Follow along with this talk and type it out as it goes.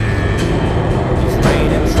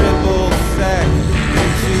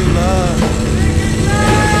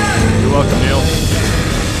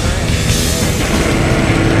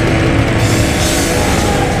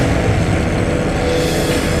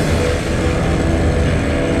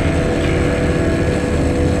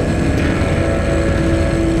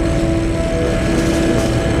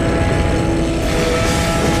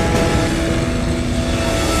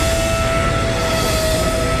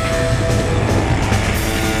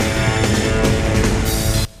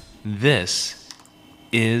This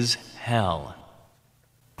is hell.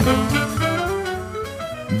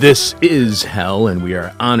 This is hell, and we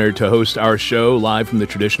are honored to host our show live from the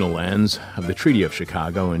traditional lands of the Treaty of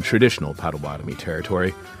Chicago and traditional Potawatomi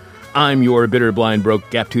territory. I'm your bitter, blind, broke,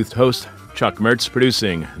 gap-toothed host, Chuck Mertz.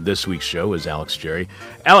 Producing this week's show is Alex Jerry.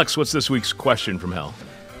 Alex, what's this week's question from hell?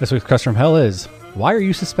 This week's question from hell is, why are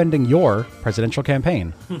you suspending your presidential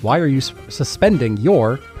campaign? Why are you suspending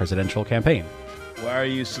your presidential campaign? Why are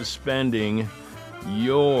you suspending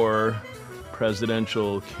your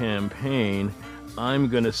presidential campaign? I'm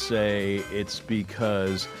going to say it's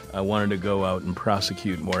because I wanted to go out and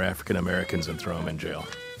prosecute more African Americans and throw them in jail.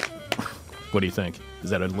 What do you think?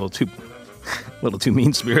 Is that a little too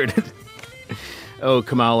mean-spirited? Oh,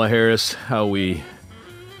 Kamala Harris, how we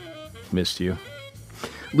missed you.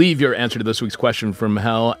 Leave your answer to this week's question from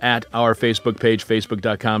hell at our Facebook page,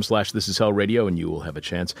 facebook.com/thisishellradio, and you will have a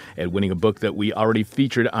chance at winning a book that we already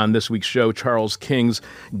featured on this week's show, Charles King's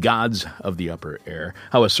Gods of the Upper Air,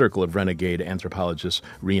 How a Circle of Renegade Anthropologists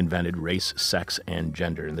Reinvented Race, Sex, and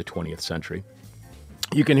Gender in the 20th Century.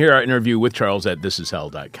 You can hear our interview with Charles at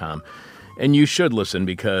thisishell.com. And you should listen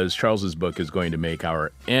because Charles's book is going to make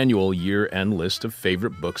our annual year-end list of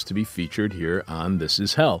favorite books to be featured here on This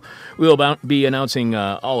Is Hell. We'll be announcing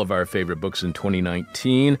all of our favorite books in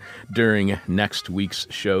 2019 during next week's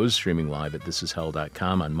shows, streaming live at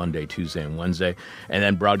thisishell.com on Monday, Tuesday, and Wednesday, and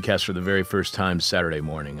then broadcast for the very first time Saturday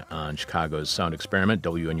morning on Chicago's Sound Experiment,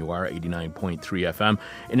 WNUR 89.3 FM,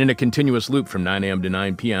 and in a continuous loop from 9 a.m. to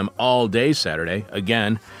 9 p.m. all day Saturday,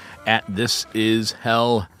 again, at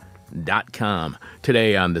thisishell.com.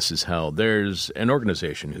 Today on This Is Hell, there's an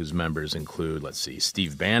organization whose members include,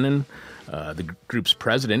 Steve Bannon. The group's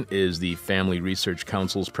president is the Family Research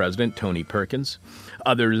Council's president, Tony Perkins.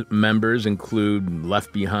 Other members include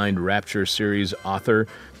Left Behind Rapture series author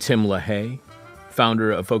Tim LaHaye,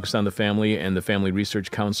 founder of Focus on the Family and the Family Research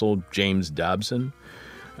Council, James Dobson.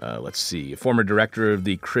 Former director of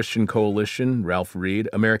the Christian Coalition, Ralph Reed,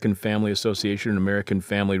 American Family Association and American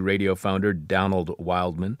Family Radio founder, Donald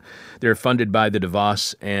Wildman. They're funded by the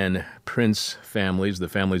DeVos and Prince families, the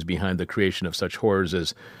families behind the creation of such horrors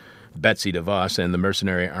as Betsy DeVos and the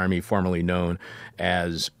mercenary army formerly known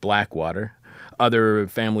as Blackwater. Other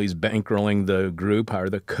families bankrolling the group are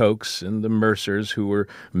the Kochs and the Mercers, who were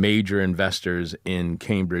major investors in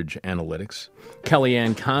Cambridge Analytics.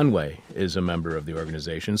 Kellyanne Conway is a member of the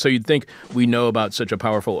organization. So you'd think we know about such a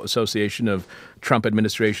powerful association of Trump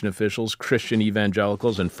administration officials, Christian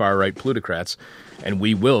evangelicals, and far-right plutocrats. And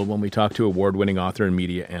we will when we talk to award-winning author and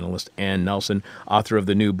media analyst Ann Nelson, author of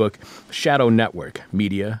the new book, Shadow Network,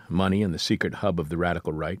 Media, Money, and the Secret Hub of the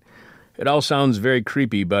Radical Right. It all sounds very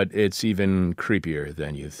creepy, but it's even creepier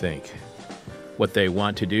than you think. What they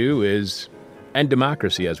want to do is end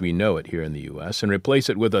democracy as we know it here in the U.S. and replace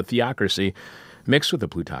it with a theocracy mixed with a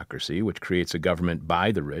plutocracy, which creates a government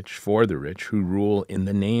by the rich, for the rich, who rule in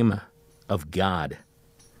the name of God.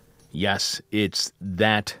 Yes, it's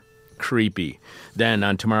that creepy. Then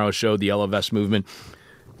on tomorrow's show, the Yellow Vest movement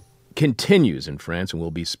continues in France, and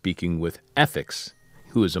we'll be speaking with Ethics,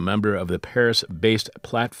 who is a member of the Paris-based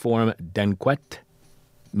platform D'Enquête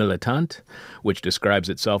Militante, which describes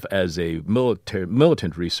itself as a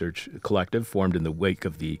militant research collective formed in the wake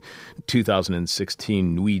of the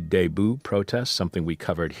 2016 Nuit Debout protests, something we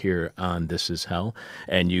covered here on This Is Hell.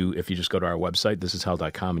 And if you just go to our website,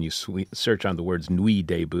 thisishell.com, and you search on the words Nuit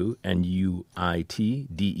Debout, N-U-I-T-D-E-B-O-U-T,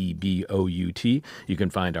 you can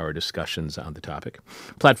find our discussions on the topic.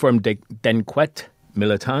 Platform D'Enquête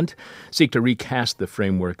Militant seek to recast the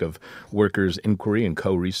framework of workers' inquiry and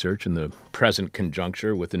co-research in the present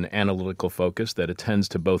conjuncture with an analytical focus that attends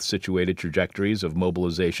to both situated trajectories of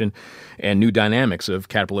mobilization and new dynamics of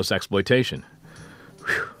capitalist exploitation.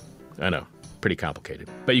 Whew. I know, pretty complicated.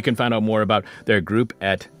 But you can find out more about their group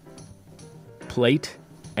at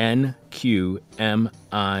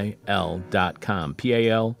platenqmil.com.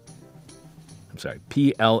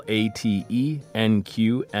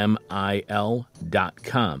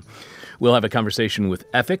 platenqmil.com. We'll have a conversation with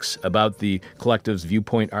Ethics about the collective's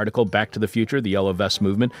Viewpoint article, Back to the Future, the Yellow Vest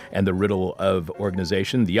Movement, and the Riddle of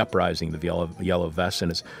Organization, the uprising of the Yellow Vests, and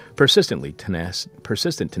its persistent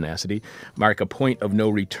tenacity mark a point of no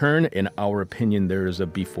return. In our opinion, there is a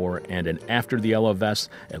before and an after the Yellow Vests,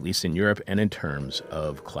 at least in Europe, and in terms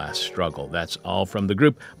of class struggle. That's all from the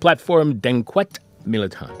group Platform D'Enquête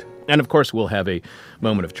Militante. And, of course, we'll have a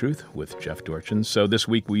moment of truth with Jeff Dorchin. So this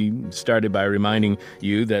week we started by reminding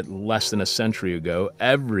you that less than a century ago,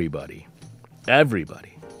 everybody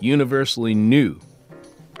universally knew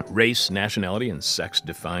race, nationality, and sex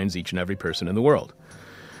defines each and every person in the world.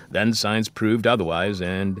 Then science proved otherwise,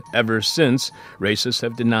 and ever since, racists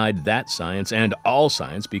have denied that science and all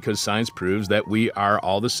science because science proves that we are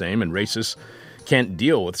all the same, and racists can't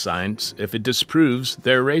deal with science if it disproves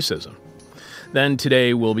their racism. Then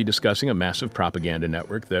today we'll be discussing a massive propaganda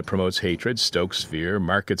network that promotes hatred, stokes fear,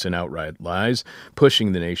 markets and outright lies,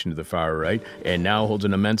 pushing the nation to the far right, and now holds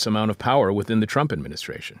an immense amount of power within the Trump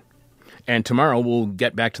administration. And tomorrow we'll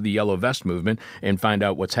get back to the Yellow Vest movement and find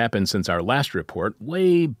out what's happened since our last report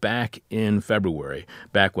way back in February,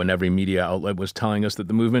 back when every media outlet was telling us that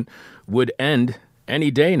the movement would end any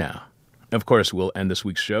day now. Of course, we'll end this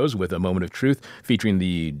week's shows with a moment of truth featuring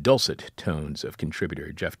the dulcet tones of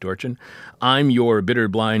contributor Jeff Dorchin. I'm your bitter,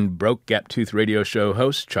 blind, broke, gap-toothed radio show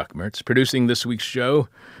host, Chuck Mertz. Producing this week's show,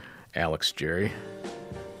 Alex Jerry.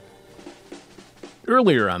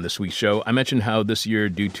 Earlier on this week's show, I mentioned how this year,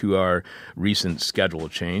 due to our recent schedule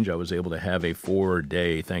change, I was able to have a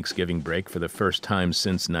 4-day Thanksgiving break for the first time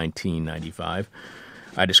since 1995.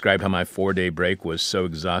 I described how my 4-day break was so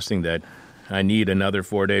exhausting that I need another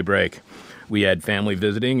 4-day break. We had family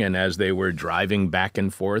visiting, and as they were driving back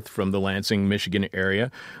and forth from the Lansing, Michigan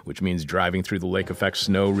area, which means driving through the lake effect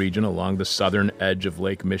snow region along the southern edge of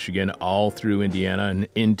Lake Michigan, all through Indiana and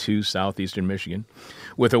into southeastern Michigan,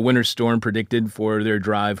 with a winter storm predicted for their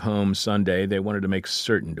drive home Sunday, they wanted to make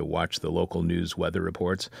certain to watch the local news weather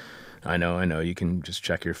reports. I know, you can just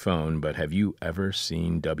check your phone, but have you ever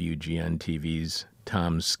seen WGN TV's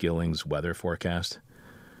Tom Skilling's weather forecast?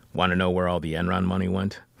 Want to know where all the Enron money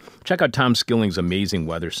went? Check out Tom Skilling's amazing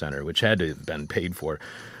weather center, which had to have been paid for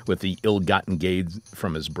with the ill-gotten gains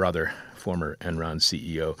from his brother, former Enron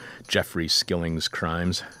CEO Jeffrey Skilling's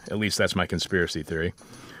crimes. At least that's my conspiracy theory.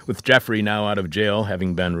 With Jeffrey now out of jail,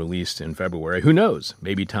 having been released in February, who knows?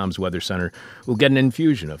 Maybe Tom's weather center will get an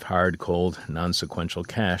infusion of hard, cold, non-sequential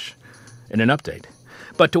cash in an update.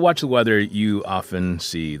 But to watch the weather, you often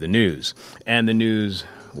see the news. And the news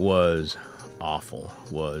was awful,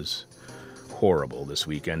 was horrible this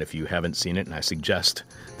weekend. If you haven't seen it, and I suggest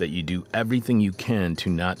that you do everything you can to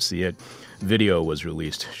not see it, video was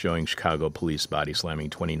released showing Chicago police body slamming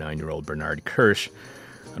 29-year-old Bernard Kirsch.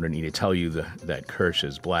 I don't need to tell you that Kirsch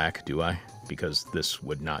is black, do I? Because this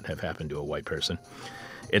would not have happened to a white person.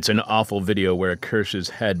 It's an awful video where Kirsch's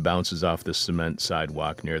head bounces off the cement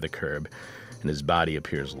sidewalk near the curb, and his body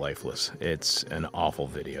appears lifeless. It's an awful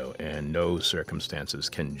video, and no circumstances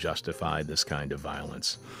can justify this kind of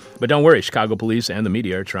violence. But don't worry, Chicago police and the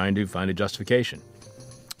media are trying to find a justification.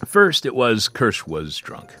 First, it was Kirsch was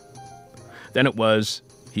drunk. Then it was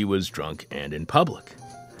he was drunk and in public.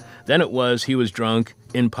 Then it was he was drunk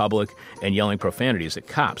in public and yelling profanities at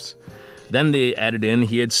cops. Then they added in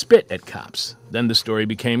he had spit at cops. Then the story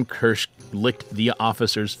became Kirsch licked the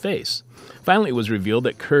officer's face. Finally, it was revealed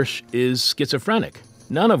that Kirsch is schizophrenic,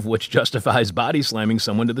 none of which justifies body slamming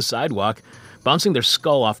someone to the sidewalk, bouncing their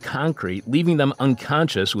skull off concrete, leaving them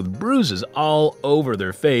unconscious with bruises all over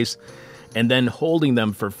their face, and then holding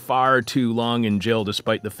them for far too long in jail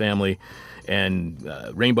despite the family and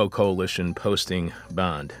Rainbow Coalition posting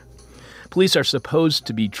bond. Police are supposed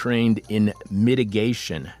to be trained in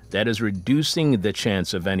mitigation, that is, reducing the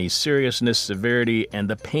chance of any seriousness, severity, and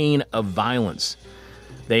the pain of violence.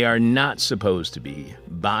 They are not supposed to be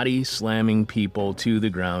body slamming people to the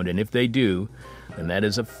ground, and if they do, then that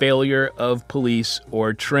is a failure of police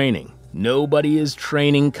or training. Nobody is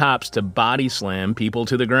training cops to body slam people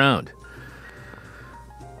to the ground.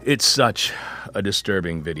 It's such a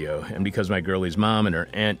disturbing video, and because my girlie's mom and her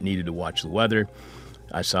aunt needed to watch the weather,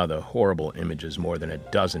 I saw the horrible images more than a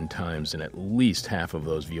dozen times, and at least half of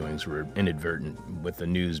those viewings were inadvertent, with the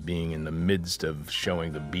news being in the midst of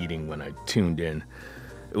showing the beating when I tuned in.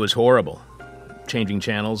 It was horrible. Changing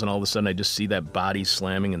channels, and all of a sudden I just see that body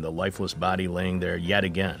slamming and the lifeless body laying there yet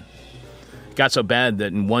again. It got so bad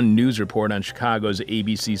that in one news report on Chicago's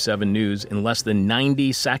ABC 7 News, in less than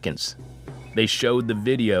 90 seconds, they showed the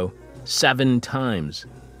video 7 times.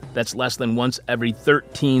 That's less than once every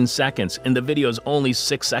 13 seconds, and the video is only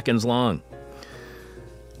 6 seconds long.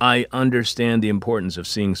 I understand the importance of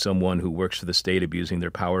seeing someone who works for the state abusing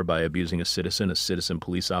their power by abusing a citizen. Citizen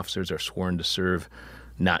police officers are sworn to serve,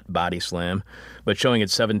 not body slam. But showing it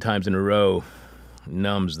 7 times in a row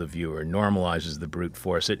numbs the viewer, normalizes the brute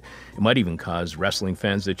force. It might even cause wrestling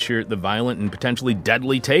fans to cheer the violent and potentially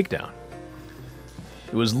deadly takedown.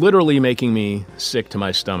 It was literally making me sick to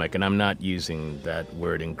my stomach, and I'm not using that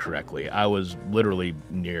word incorrectly. I was literally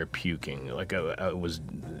near puking.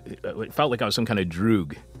 It felt like I was some kind of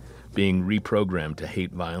droog being reprogrammed to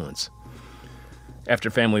hate violence. After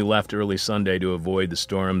family left early Sunday to avoid the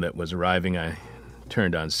storm that was arriving, I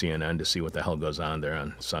turned on CNN to see what the hell goes on there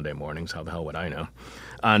on Sunday mornings. How the hell would I know?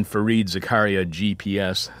 On Fareed Zakaria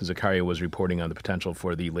GPS, Zakaria was reporting on the potential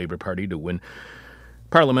for the Labour Party to win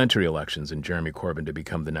parliamentary elections and Jeremy Corbyn to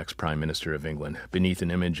become the next Prime Minister of England. Beneath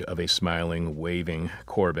an image of a smiling, waving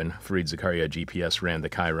Corbyn, Fareed Zakaria GPS ran the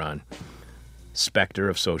chyron, specter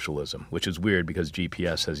of socialism, which is weird because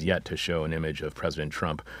GPS has yet to show an image of President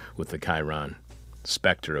Trump with the chyron,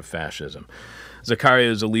 specter of fascism.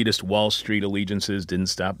 Zakaria's elitist Wall Street allegiances didn't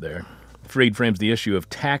stop there. Fareed frames the issue of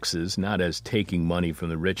taxes not as taking money from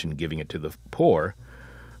the rich and giving it to the poor,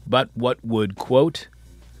 but what would, quote,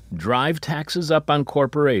 drive taxes up on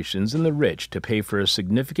corporations and the rich to pay for a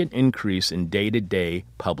significant increase in day-to-day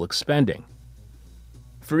public spending.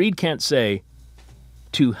 Fareed can't say,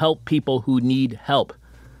 to help people who need help,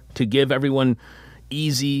 to give everyone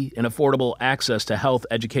easy and affordable access to health,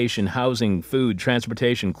 education, housing, food,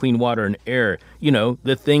 transportation, clean water, and air. You know,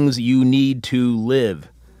 the things you need to live.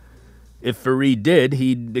 If Fareed did,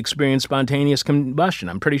 he'd experience spontaneous combustion,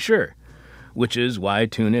 I'm pretty sure. Which is why I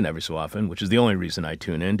tune in every so often, which is the only reason I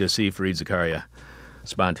tune in, to see Fareed Zakaria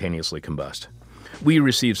spontaneously combust. We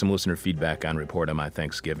received some listener feedback on Report on My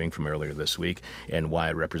Thanksgiving from earlier this week, and why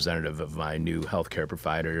a representative of my new healthcare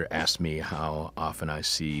provider asked me how often I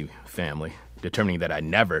see family, determining that I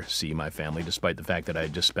never see my family, despite the fact that I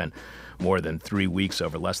just spent more than 3 weeks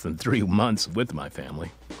over less than 3 months with my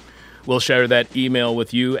family. We'll share that email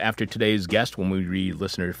with you after today's guest when we read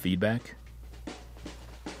listener feedback.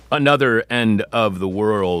 Another end of the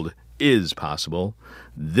world is possible.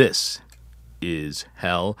 This is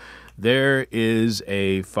hell. There is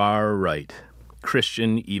a far-right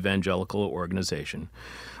Christian evangelical organization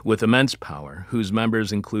with immense power, whose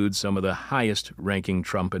members include some of the highest-ranking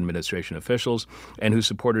Trump administration officials, and whose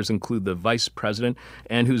supporters include the vice president,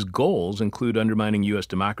 and whose goals include undermining U.S.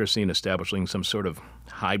 democracy and establishing some sort of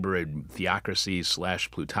hybrid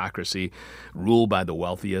theocracy/plutocracy, ruled by the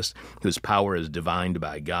wealthiest, whose power is divined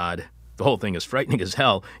by God. The whole thing is frightening as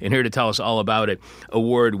hell, and here to tell us all about it,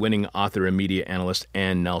 award-winning author and media analyst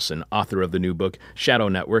Ann Nelson, author of the new book, Shadow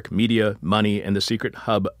Network, Media, Money, and the Secret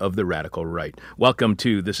Hub of the Radical Right. Welcome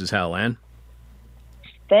to This Is Hell, Ann.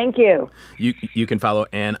 Thank you. You can follow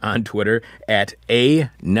Ann on Twitter at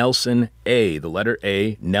 @ANelsonA, the letter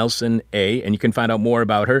A, Nelson A, and you can find out more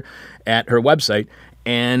about her at her website,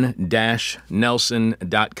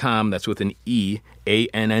 ann-nelson.com. That's with an E,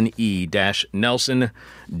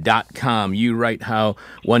 ANNE-Nelson.com. You write how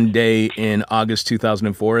one day in August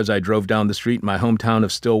 2004, as I drove down the street in my hometown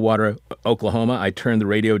of Stillwater, Oklahoma, I turned the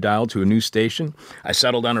radio dial to a new station. I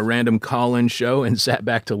settled on a random call-in show and sat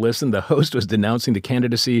back to listen. The host was denouncing the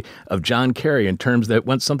candidacy of John Kerry in terms that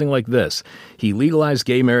went something like this. He legalized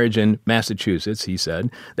gay marriage in Massachusetts, he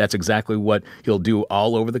said. That's exactly what he'll do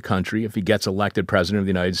all over the country if he gets elected president of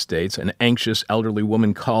the United States. An anxious elderly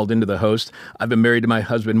woman called into the host. I've been married to my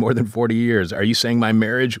husband more than 40 years. Are you saying my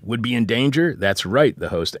marriage would be in danger? That's right, the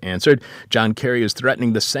host answered. John Kerry is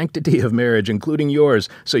threatening the sanctity of marriage, including yours,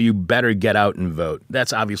 so you better get out and vote.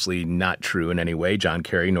 That's obviously not true in any way. John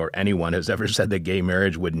Kerry nor anyone has ever said that gay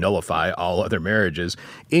marriage would nullify all other marriages.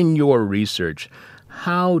 In your research,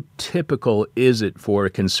 how typical is it for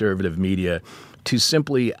conservative media to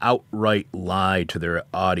simply outright lie to their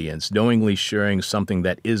audience, knowingly sharing something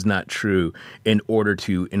that is not true in order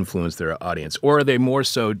to influence their audience? Or are they more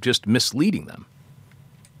so just misleading them?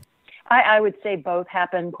 I would say both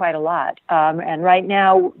happen quite a lot. And right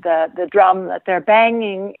now, the drum that they're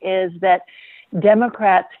banging is that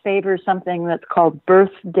Democrats favor something that's called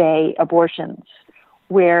birthday abortions,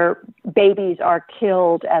 where babies are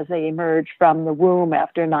killed as they emerge from the womb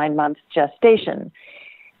after 9 months gestation.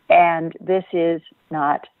 And this is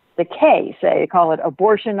not the case. They call it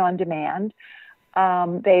abortion on demand.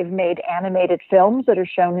 They've made animated films that are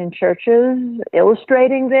shown in churches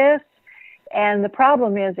illustrating this. And the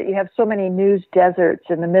problem is that you have so many news deserts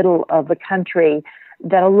in the middle of the country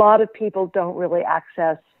that a lot of people don't really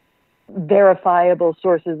access verifiable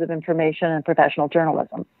sources of information and professional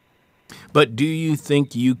journalism. But do you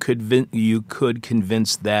think you could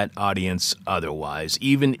convince that audience otherwise,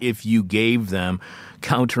 even if you gave them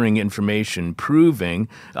countering information, proving,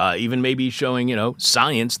 even maybe showing,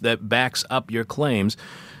 science that backs up your claims?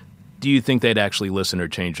 Do you think they'd actually listen or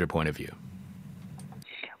change their point of view?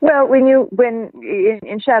 Well, when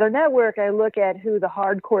in Shadow Network, I look at who the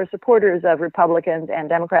hardcore supporters of Republicans and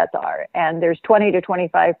Democrats are, and there's 20 to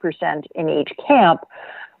 25% in each camp,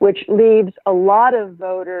 which leaves a lot of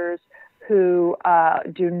voters who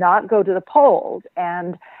do not go to the polls.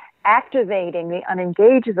 And activating the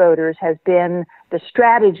unengaged voters has been the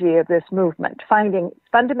strategy of this movement, finding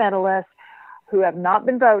fundamentalists who have not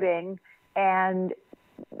been voting and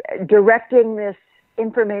directing this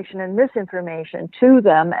information and misinformation to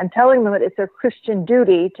them and telling them that it's their Christian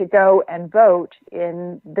duty to go and vote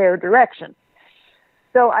in their direction.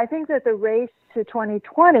 So I think that the race to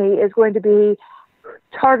 2020 is going to be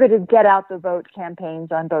targeted get out the vote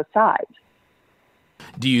campaigns on both sides.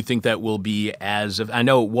 Do you think that will be I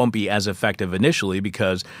know it won't be as effective initially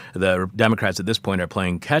because the Democrats at this point are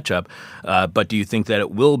playing catch up, but do you think that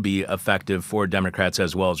it will be effective for Democrats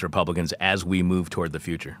as well as Republicans as we move toward the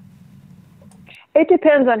future? It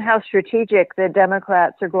depends on how strategic the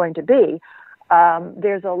Democrats are going to be.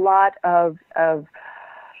 There's a lot of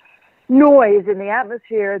noise in the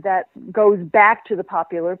atmosphere that goes back to the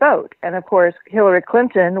popular vote. And of course, Hillary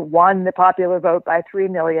Clinton won the popular vote by 3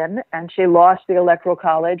 million, and she lost the Electoral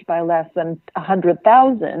College by less than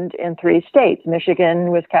 100,000 in 3 states,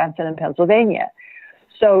 Michigan, Wisconsin, and Pennsylvania.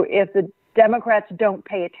 So if the Democrats don't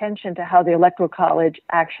pay attention to how the Electoral College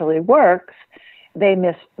actually works, they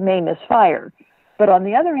may misfire. But on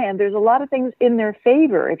the other hand, there's a lot of things in their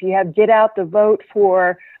favor. If you have get out the vote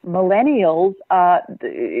for millennials,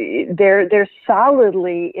 they're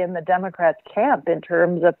solidly in the Democrats' camp in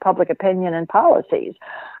terms of public opinion and policies.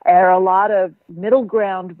 There are a lot of middle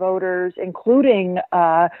ground voters, including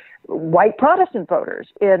white Protestant voters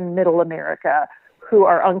in Middle America, who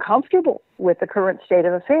are uncomfortable with the current state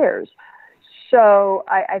of affairs. So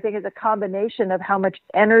I think it's a combination of how much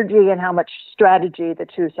energy and how much strategy the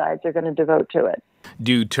two sides are going to devote to it.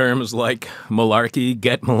 Do terms like malarkey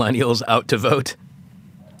get millennials out to vote?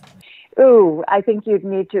 Ooh, I think you'd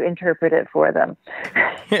need to interpret it for them.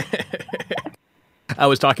 I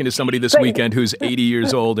was talking to somebody this weekend who's 80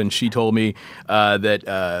 years old, and she told me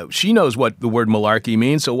that she knows what the word malarkey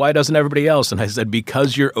means, so why doesn't everybody else? And I said,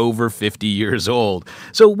 because you're over 50 years old.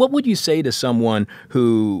 So what would you say to someone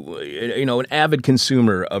who, an avid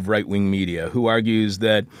consumer of right-wing media, who argues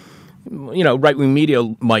that, right-wing media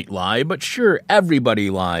might lie, but sure, everybody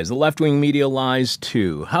lies. The left-wing media lies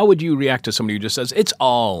too. How would you react to somebody who just says, it's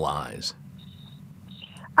all lies?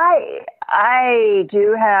 I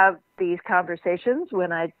do have these conversations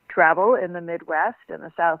when I travel in the Midwest and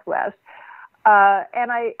the Southwest,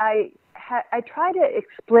 and I try to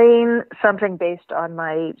explain something based on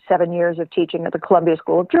my 7 years of teaching at the Columbia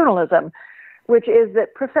School of Journalism, which is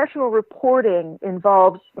that professional reporting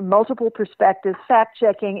involves multiple perspectives,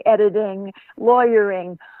 fact-checking, editing,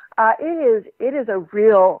 lawyering. It is a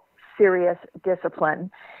real serious discipline,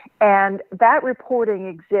 and that reporting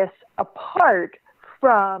exists apart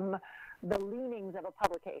from the leanings of a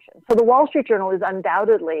publication. So the Wall Street Journal is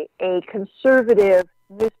undoubtedly a conservative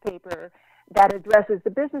newspaper that addresses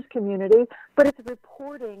the business community, but its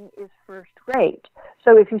reporting is first rate.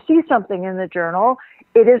 So if you see something in the journal,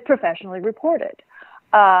 it is professionally reported.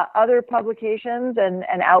 Other publications and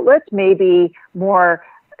outlets may be more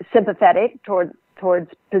sympathetic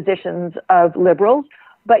towards positions of liberals,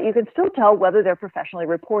 but you can still tell whether they're professionally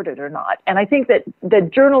reported or not. And I think that the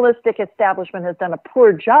journalistic establishment has done a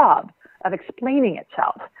poor job of explaining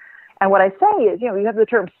itself. And what I say is, you have the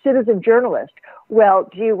term citizen journalist. Well,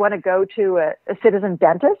 do you want to go to a citizen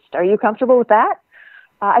dentist? Are you comfortable with that?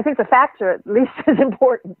 I think the facts are at least as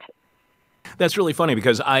important. That's really funny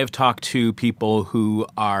because I have talked to people who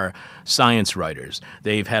are science writers.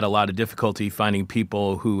 They've had a lot of difficulty finding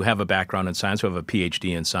people who have a background in science, who have a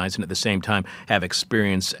PhD in science, and at the same time have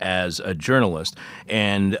experience as a journalist.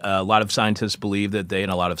 And a lot of scientists believe that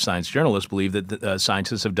and a lot of science journalists believe that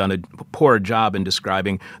scientists have done a poor job in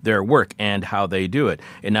describing their work and how they do it.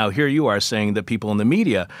 And now here you are saying that people in the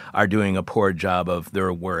media are doing a poor job of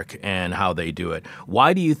their work and how they do it.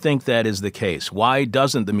 Why do you think that is the case? Why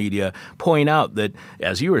doesn't the media point out that,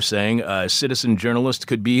 as you were saying, a citizen journalist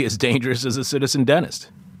could be as dangerous as a citizen dentist?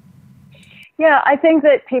 Yeah, I think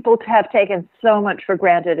that people have taken so much for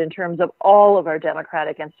granted in terms of all of our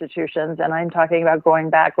democratic institutions, and I'm talking about going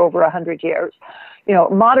back over 100 years.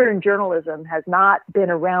 Modern journalism has not been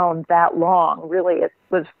around that long. Really, it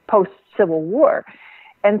was post-Civil War.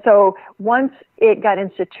 And so once it got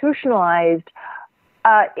institutionalized,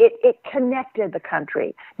 it connected the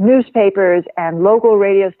country. Newspapers and local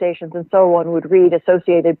radio stations and so on would read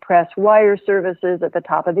Associated Press wire services at the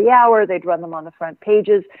top of the hour. They'd run them on the front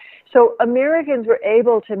pages. So Americans were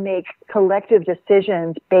able to make collective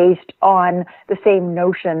decisions based on the same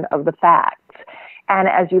notion of the facts. And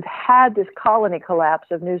as you've had this colony collapse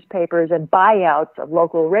of newspapers and buyouts of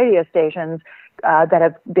local radio stations that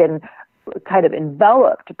have been kind of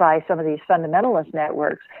enveloped by some of these fundamentalist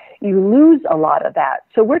networks, you lose a lot of that.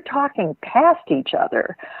 So we're talking past each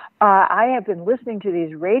other. I have been listening to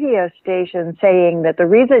these radio stations saying that the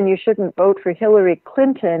reason you shouldn't vote for Hillary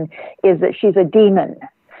Clinton is that she's a demon.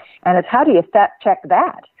 And it's how do you fact check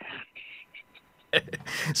that?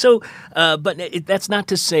 So, but that's not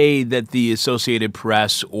to say that the Associated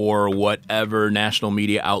Press or whatever national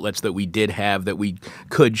media outlets that we did have that we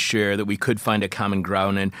could share, that we could find a common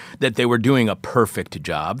ground in, that they were doing a perfect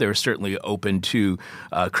job. They were certainly open to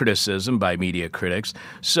criticism by media critics.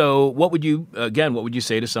 So what would you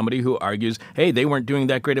say to somebody who argues, hey, they weren't doing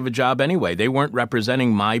that great of a job anyway. They weren't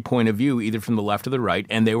representing my point of view, either from the left or the right,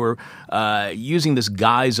 and they were using this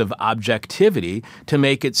guise of objectivity to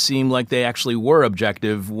make it seem like they actually were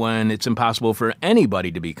objective when it's impossible for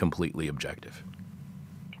anybody to be completely objective?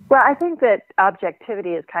 Well, I think that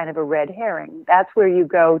objectivity is kind of a red herring. That's where you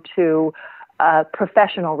go to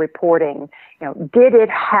professional reporting. Did it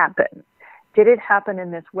happen? Did it happen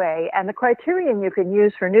in this way? And the criterion you can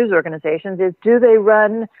use for news organizations is, do they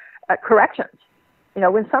run corrections?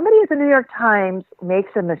 When somebody at the New York Times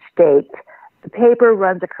makes a mistake, the paper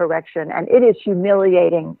runs a correction, and it is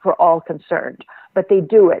humiliating for all concerned. But they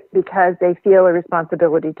do it because they feel a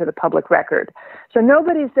responsibility to the public record. So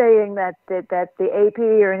nobody's saying that the AP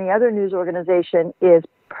or any other news organization is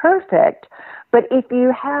perfect. But if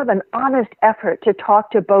you have an honest effort to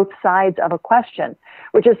talk to both sides of a question,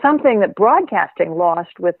 which is something that broadcasting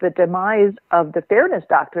lost with the demise of the Fairness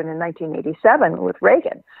Doctrine in 1987 with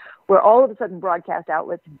Reagan, where all of a sudden broadcast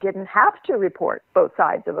outlets didn't have to report both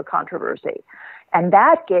sides of a controversy. And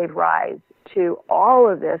that gave rise to all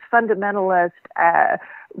of this fundamentalist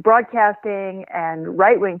broadcasting and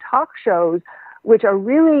right-wing talk shows, which are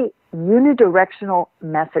really unidirectional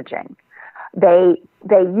messaging. They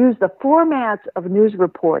use the formats of news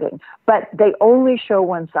reporting, but they only show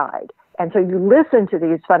one side. And so you listen to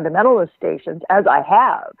these fundamentalist stations, as I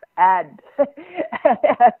have,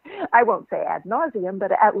 I won't say ad nauseum,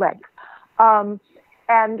 but at length.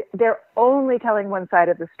 And they're only telling one side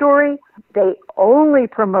of the story. They only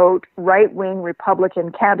promote right-wing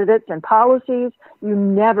Republican candidates and policies. You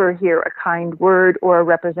never hear a kind word or a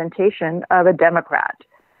representation of a Democrat.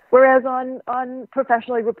 Whereas on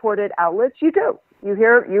professionally reported outlets, you do. You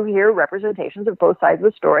hear representations of both sides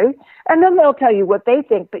of the story, and then they'll tell you what they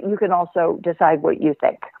think, but you can also decide what you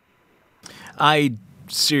think. I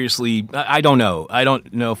don't know. I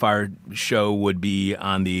don't know if our show would be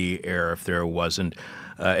on the air if there wasn't,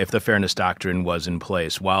 if the Fairness Doctrine was in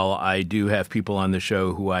place. While I do have people on the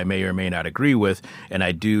show who I may or may not agree with, and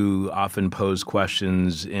I do often pose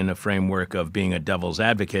questions in a framework of being a devil's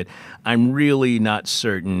advocate, I'm really not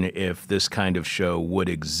certain if this kind of show would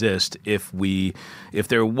exist if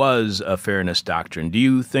there was a Fairness Doctrine. Do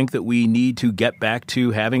you think that we need to get back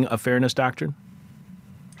to having a Fairness Doctrine?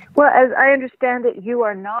 Well, as I understand it, you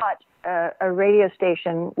are not a radio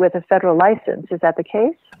station with a federal license. Is that the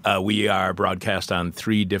case? We are broadcast on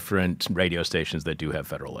 3 different radio stations that do have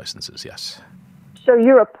federal licenses, yes. So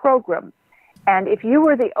you're a program. And if you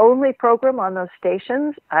were the only program on those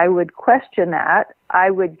stations, I would question that. I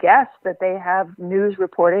would guess that they have news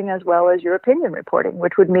reporting as well as your opinion reporting,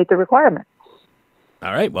 which would meet the requirement.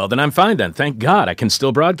 All right. Well, then I'm fine then. Thank God I can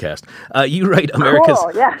still broadcast. You write America's...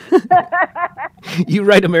 Cool, yeah. You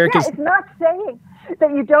write America's... Yeah, it's not saying that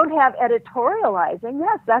you don't have editorializing.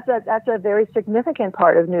 Yes, that's a very significant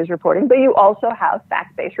part of news reporting, but you also have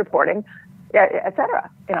fact-based reporting, et cetera.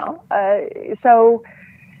 So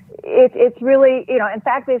it's really, and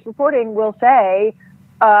fact-based reporting will say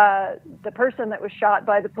the person that was shot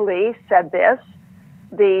by the police said this,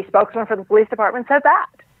 the spokesman for the police department said that.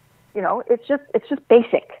 It's just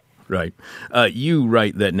basic. Right. You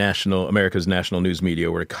write that America's national news media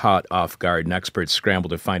were caught off guard and experts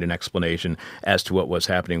scrambled to find an explanation as to what was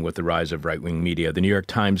happening with the rise of right-wing media. The New York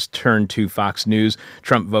Times turned to Fox News.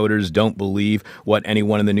 Trump voters don't believe what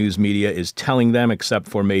anyone in the news media is telling them, except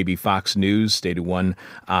for maybe Fox News, stated one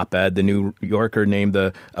op-ed. The New Yorker named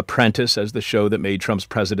The Apprentice as the show that made Trump's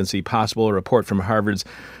presidency possible. A report from Harvard's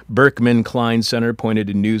Berkman Klein Center pointed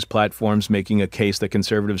to news platforms making a case that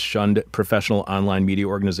conservatives shunned professional online media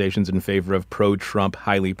organizations in favor of pro-Trump,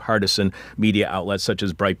 highly partisan media outlets such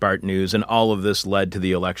as Breitbart News, and all of this led to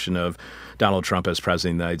the election of Donald Trump as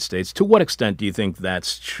president of the United States. To what extent do you think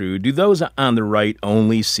that's true? Do those on the right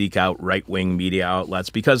only seek out right-wing media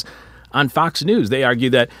outlets? Because on Fox News, they argue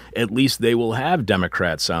that at least they will have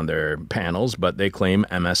Democrats on their panels, but they claim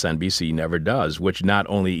MSNBC never does, which not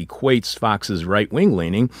only equates Fox's right-wing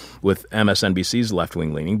leaning with MSNBC's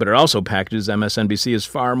left-wing leaning, but it also packages MSNBC as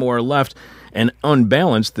far more left and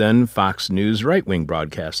unbalanced than Fox News right-wing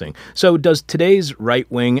broadcasting. So does today's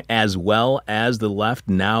right-wing as well as the left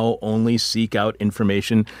now only seek out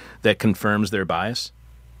information that confirms their bias?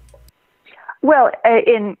 Well,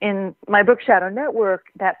 in my book, Shadow Network,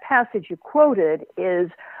 that passage you quoted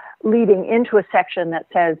is leading into a section that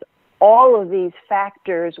says all of these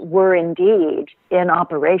factors were indeed in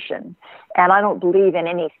operation. And I don't believe in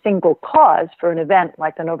any single cause for an event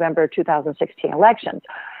like the November 2016 elections.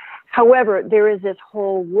 However, there is this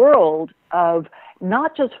whole world of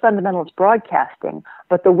not just fundamentalist broadcasting,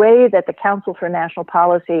 but the way that the Council for National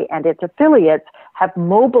Policy and its affiliates have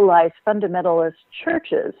mobilized fundamentalist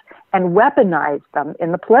churches and weaponized them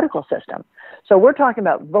in the political system. So we're talking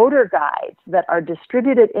about voter guides that are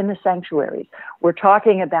distributed in the sanctuaries. We're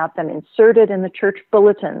talking about them inserted in the church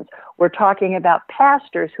bulletins. We're talking about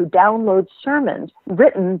pastors who download sermons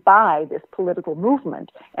written by this political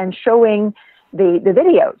movement and showing the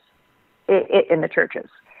videos in the churches.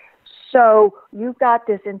 So you've got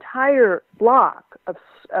this entire block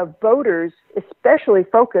of voters, especially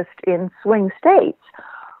focused in swing states,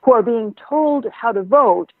 who are being told how to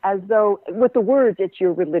vote as though, with the words, it's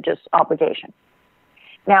your religious obligation.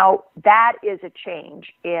 Now, that is a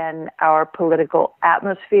change in our political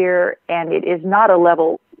atmosphere, and it is not a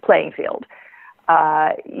level playing field.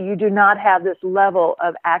 You do not have this level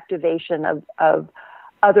of activation of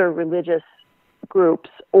other religious groups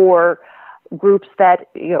or groups that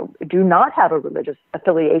do not have a religious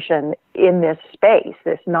affiliation in this space,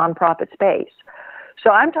 this nonprofit space. So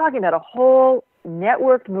I'm talking about a whole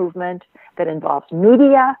networked movement that involves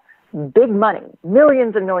media, big money,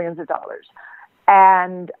 millions and millions of dollars,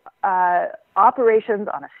 and operations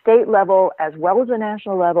on a state level as well as a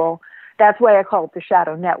national level. That's why I call it the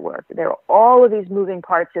shadow network. There are all of these moving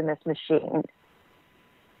parts in this machine.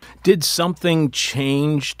 Did something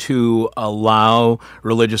change to allow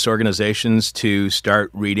religious organizations to start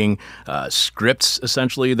reading scripts,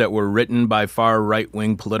 essentially, that were written by far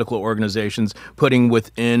right-wing political organizations, putting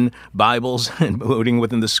within Bibles and putting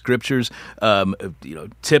within the scriptures,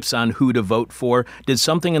 tips on who to vote for? Did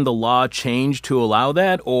something in the law change to allow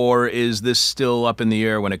that, or is this still up in the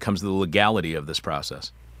air when it comes to the legality of this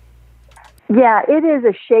process? Yeah, it is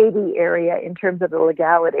a shady area in terms of the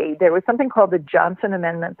legality. There was something called the Johnson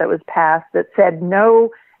Amendment that was passed that said no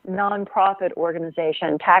nonprofit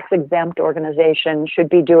organization, tax-exempt organization, should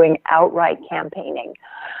be doing outright campaigning.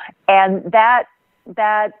 And that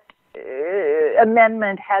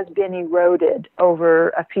amendment has been eroded over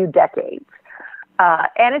a few decades.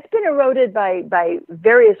 And it's been eroded by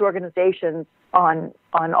various organizations on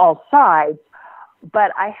all sides.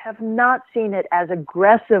 But I have not seen it as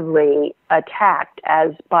aggressively attacked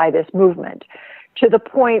as by this movement, to the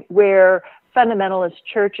point where fundamentalist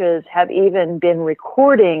churches have even been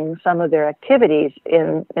recording some of their activities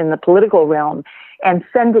in the political realm and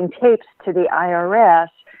sending tapes to the IRS,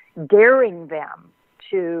 daring them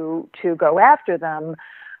to go after them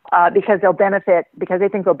because they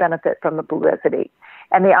think they'll benefit from the publicity.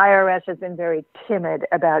 And the IRS has been very timid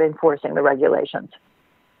about enforcing the regulations.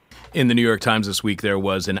 In the New York Times this week, there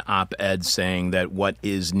was an op-ed saying that what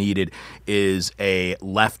is needed is a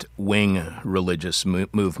left-wing religious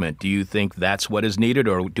movement. Do you think that's what is needed,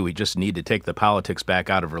 or do we just need to take the politics back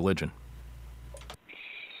out of religion?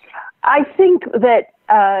 I think that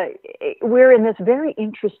we're in this very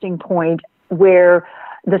interesting point where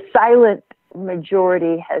the silent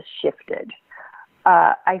majority has shifted.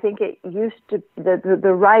 I think it used to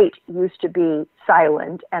the right used to be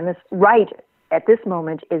silent, and this right at this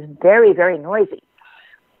moment is very, very noisy.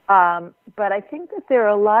 But I think that there are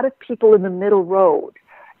a lot of people in the middle road,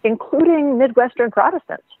 including Midwestern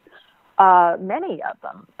Protestants, many of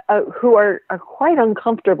them, who are quite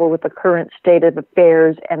uncomfortable with the current state of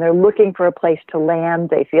affairs, and they're looking for a place to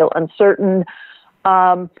land. They feel uncertain.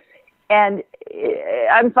 And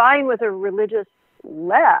I'm fine with a religious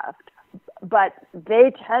left, but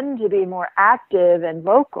they tend to be more active and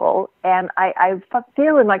vocal. And I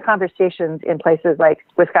feel in my conversations in places like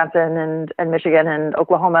Wisconsin and Michigan and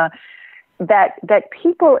Oklahoma that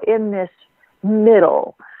people in this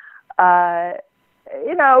middle, who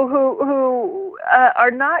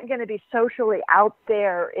are not going to be socially out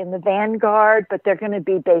there in the vanguard, but they're going to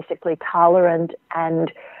be basically tolerant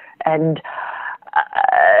and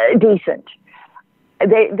decent.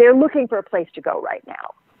 They're looking for a place to go right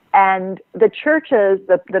now. And the churches,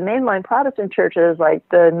 the mainline Protestant churches, like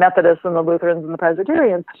the Methodists and the Lutherans and the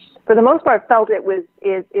Presbyterians, for the most part, felt it was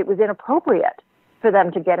inappropriate for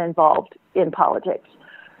them to get involved in politics.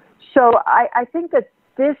 So I think that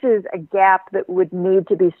this is a gap that would need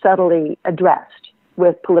to be subtly addressed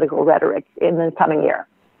with political rhetoric in the coming year.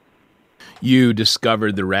 You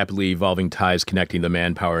discovered the rapidly evolving ties connecting the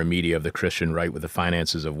manpower and media of the Christian right with the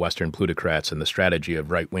finances of Western plutocrats and the strategy of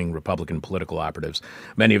right-wing Republican political operatives.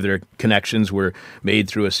 Many of their connections were made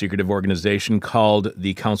through a secretive organization called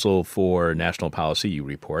the Council for National Policy, you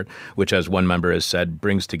report, which, as one member has said,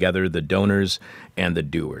 brings together the donors and the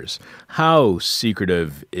doers. How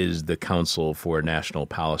secretive is the Council for National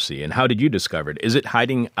Policy, and how did you discover it? Is it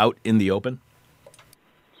hiding out in the open?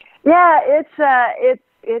 Yeah, it's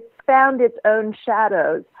found its own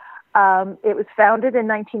shadows. It was founded in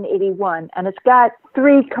 1981, and it's got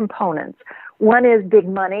three components. One is big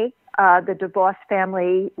money. The DeVos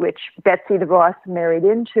family, which Betsy DeVos married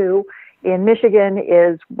into in Michigan,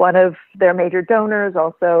 is one of their major donors,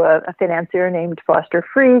 also a financier named Foster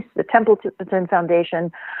Friess, the Templeton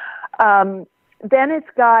Foundation. Then it's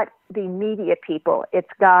got the media people.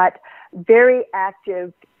 It's got very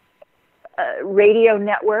active radio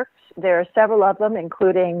networks. There are several of them,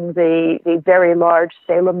 including the very large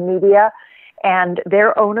Salem Media, and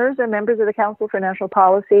their owners are members of the Council for National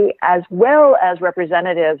Policy, as well as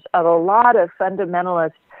representatives of a lot of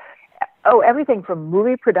fundamentalist, everything from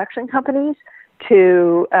movie production companies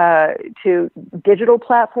to digital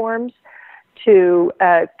platforms to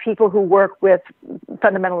people who work with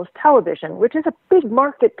fundamentalist television, which is a big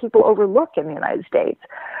market people overlook in the United States.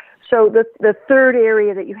 So the third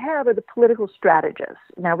area that you have are the political strategists.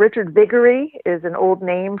 Now, Richard Viguerie is an old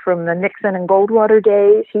name from the Nixon and Goldwater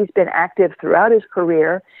days. He's been active throughout his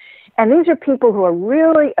career. And these are people who are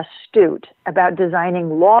really astute about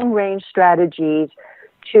designing long-range strategies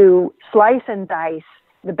to slice and dice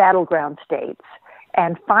the battleground states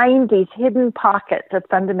and find these hidden pockets of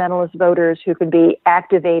fundamentalist voters who can be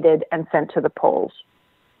activated and sent to the polls.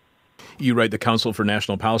 You write, the Council for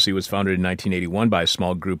National Policy was founded in 1981 by a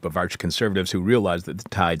small group of arch-conservatives who realized that the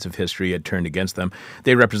tides of history had turned against them.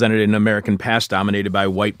 They represented an American past dominated by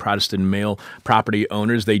white Protestant male property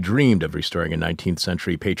owners. They dreamed of restoring a 19th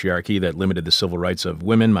century patriarchy that limited the civil rights of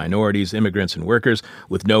women, minorities, immigrants, and workers,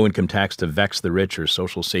 with no income tax to vex the rich or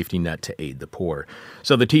social safety net to aid the poor.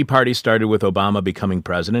 So the Tea Party started with Obama becoming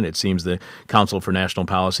president. It seems the Council for National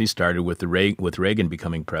Policy started with Reagan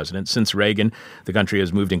becoming president. Since Reagan, the country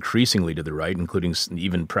has moved increasingly to the right, including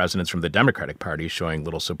even presidents from the Democratic Party showing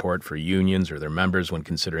little support for unions or their members when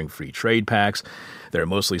considering free trade pacts. They're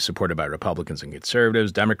mostly supported by Republicans and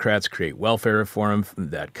conservatives. Democrats create welfare reform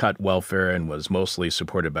that cut welfare and was mostly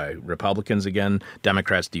supported by Republicans again.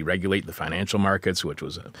 Democrats deregulate the financial markets, which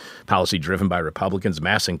was a policy driven by Republicans.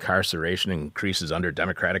 Mass incarceration increases under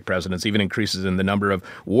Democratic presidents, even increases in the number of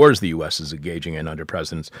wars the U.S. is engaging in under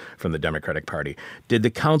presidents from the Democratic Party. Did the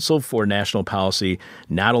Council for National Policy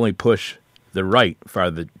not only push the right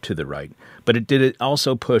farther to the right, but did it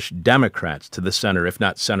also push Democrats to the center, if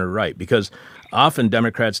not center-right? Because often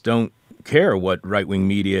Democrats don't care what right-wing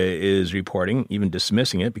media is reporting, even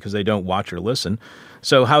dismissing it because they don't watch or listen.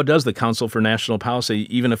 So how does the Council for National Policy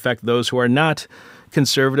even affect those who are not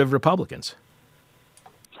conservative Republicans?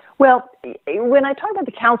 Well, when I talk about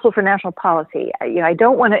the Council for National Policy, I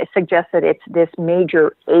don't want to suggest that it's this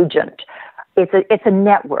major agent. It's a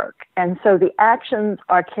network, and so the actions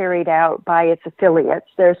are carried out by its affiliates.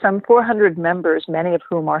 There are some 400 members, many of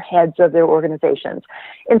whom are heads of their organizations.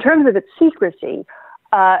 In terms of its secrecy,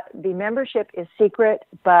 the membership is secret,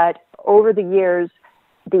 but over the years,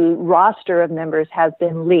 the roster of members has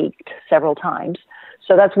been leaked several times.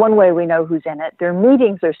 So that's one way we know who's in it. Their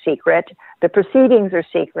meetings are secret. The proceedings are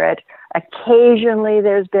secret. Occasionally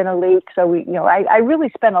there's been a leak. So I really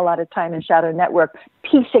spent a lot of time in Shadow Network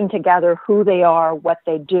piecing together who they are, what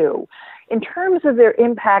they do. In terms of their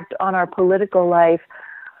impact on our political life,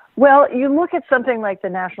 well, you look at something like the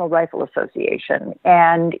National Rifle Association,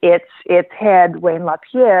 and its head, Wayne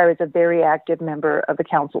LaPierre, is a very active member of the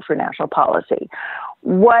Council for National Policy.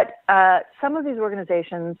 What some of these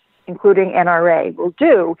organizations, including NRA, will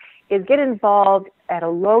do is get involved at a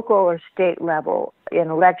local or state level in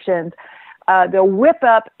elections. They'll whip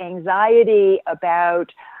up anxiety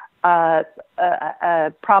about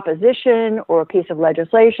a proposition or a piece of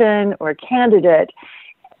legislation or a candidate,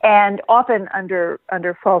 and often under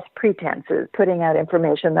false pretenses, putting out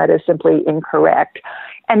information that is simply incorrect.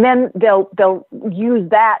 And then they'll use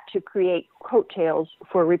that to create coattails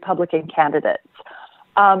for Republican candidates.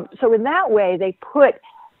 So in that way, they put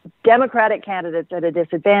Democratic candidates at a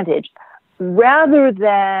disadvantage rather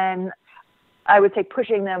than, I would say,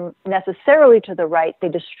 pushing them necessarily to the right. They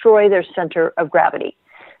destroy their center of gravity.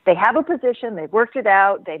 They have a position, they've worked it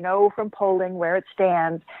out, they know from polling where it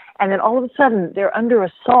stands, and then all of a sudden they're under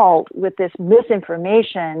assault with this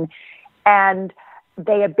misinformation, and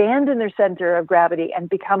they abandon their center of gravity and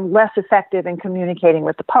become less effective in communicating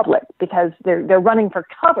with the public because they're running for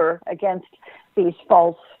cover against these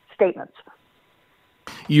false statements.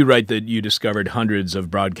 You write that you discovered hundreds of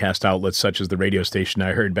broadcast outlets, such as the radio station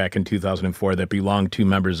I heard back in 2004, that belonged to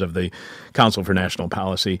members of the Council for National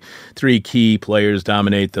Policy. Three key players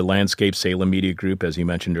dominate the landscape: Salem Media Group, as you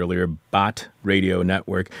mentioned earlier, BOT Radio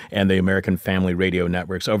Network, and the American Family Radio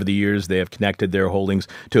Networks. Over the years, they have connected their holdings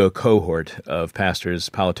to a cohort of pastors,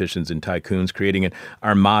 politicians, and tycoons, creating an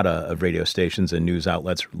armada of radio stations and news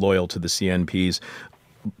outlets loyal to the CNP's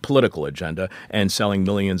political agenda and selling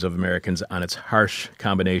millions of Americans on its harsh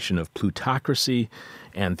combination of plutocracy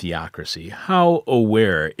and theocracy. How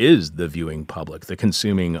aware is the viewing public, the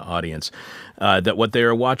consuming audience, that what they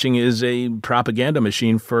are watching is a propaganda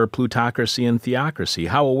machine for plutocracy and theocracy?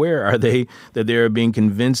 How aware are they that they are being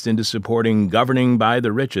convinced into supporting governing by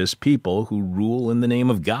the richest people who rule in the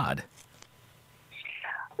name of God?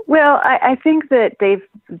 Well, I think that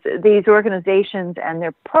these organizations and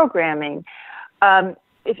their programming,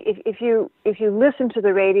 if you listen to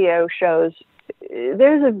the radio shows,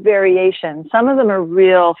 there's a variation. Some of them are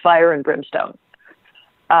real fire and brimstone.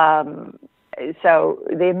 So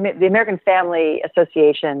the American Family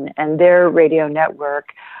Association and their radio network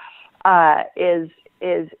is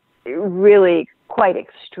really quite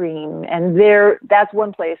extreme, and that's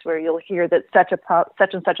one place where you'll hear that such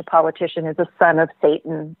and such a politician is a son of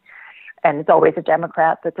Satan, and it's always a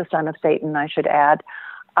Democrat that's a son of Satan, I should add.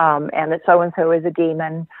 And that so-and-so is a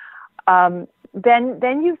demon.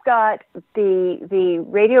 Then you've got the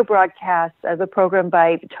radio broadcasts of a program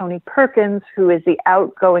by Tony Perkins, who is the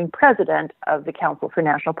outgoing president of the Council for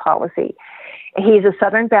National Policy. He's a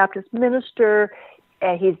Southern Baptist minister,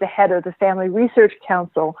 and he's the head of the Family Research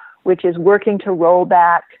Council, which is working to roll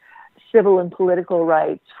back civil and political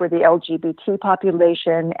rights for the LGBT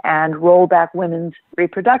population and roll back women's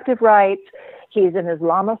reproductive rights. He's an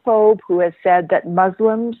Islamophobe who has said that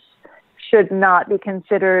Muslims should not be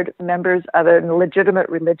considered members of a legitimate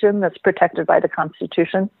religion that's protected by the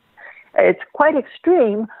Constitution. It's quite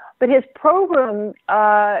extreme, but his program,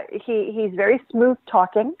 he's very smooth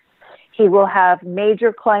talking. He will have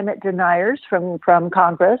major climate deniers from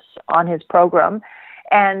Congress on his program,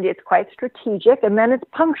 and it's quite strategic. And then it's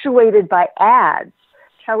punctuated by ads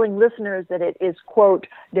telling listeners that it is, quote,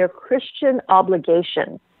 their Christian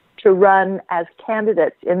obligation to run as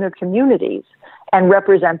candidates in their communities and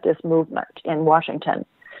represent this movement in Washington.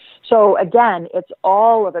 So again, it's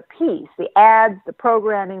all of a piece. The ads, the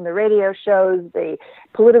programming, the radio shows, the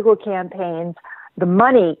political campaigns, the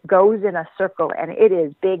money goes in a circle, and it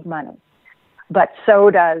is big money. But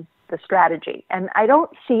so does the strategy. And I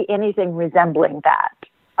don't see anything resembling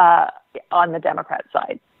that on the Democrat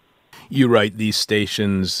side. You write these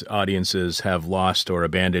stations' audiences have lost or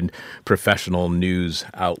abandoned professional news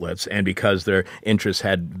outlets, and because their interests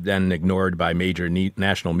had been ignored by major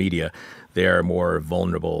national media, they are more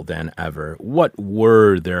vulnerable than ever. What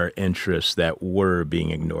were their interests that were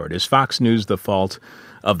being ignored? Is Fox News the fault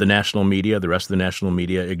of the national media, the rest of the national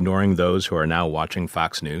media, ignoring those who are now watching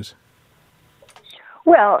Fox News?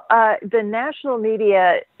 Well, the national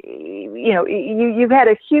media, you've had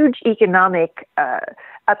a huge economic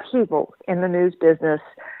upheaval in the news business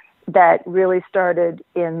that really started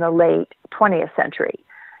in the late 20th century.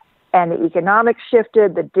 And the economics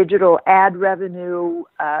shifted, the digital ad revenue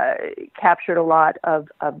captured a lot of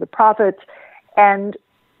the profits, and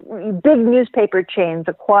big newspaper chains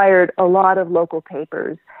acquired a lot of local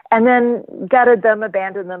papers and then gutted them,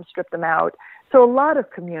 abandoned them, stripped them out. So a lot of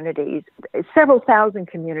communities, several thousand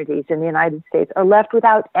communities in the United States, are left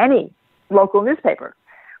without any local newspaper,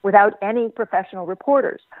 without any professional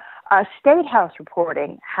reporters. State House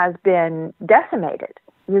reporting has been decimated.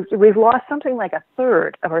 We've lost something like a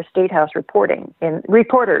third of our State House reporters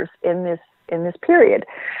in this period.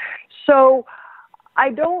 So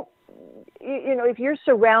I don't, if you're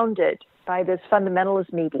surrounded by this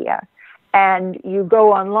fundamentalist media and you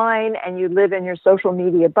go online and you live in your social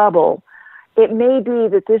media bubble, it may be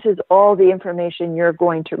that this is all the information you're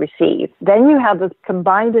going to receive. Then you have the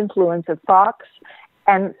combined influence of Fox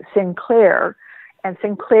and Sinclair. And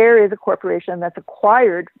Sinclair is a corporation that's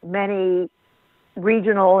acquired many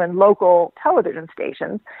regional and local television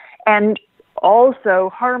stations and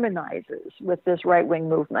also harmonizes with this right-wing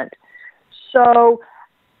movement. So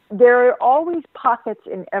there are always pockets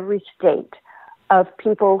in every state of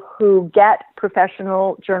people who get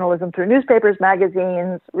professional journalism through newspapers,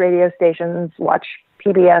 magazines, radio stations, watch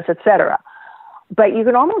PBS, etc. But you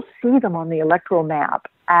can almost see them on the electoral map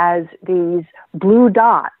as these blue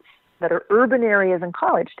dots that are urban areas and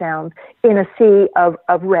college towns in a sea of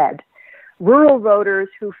red. rural voters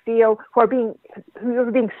who are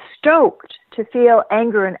being stoked to feel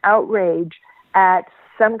anger and outrage at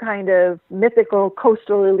some kind of mythical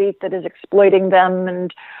coastal elite that is exploiting them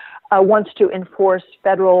and wants to enforce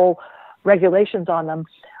federal regulations on them.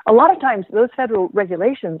 A lot of times those federal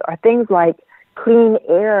regulations are things like clean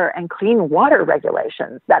air and clean water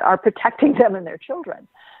regulations that are protecting them and their children.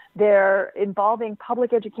 They're involving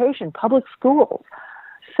public education, public schools.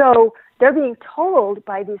 So they're being told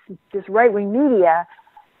by this right-wing media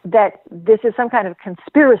that this is some kind of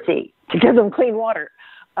conspiracy to give them clean water.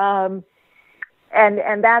 And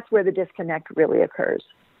that's where the disconnect really occurs.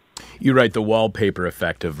 You write the wallpaper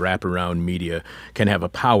effect of wraparound media can have a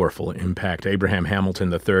powerful impact. Abraham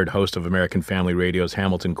Hamilton III, host of American Family Radio's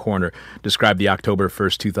Hamilton Corner, described the October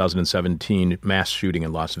 1st, 2017 mass shooting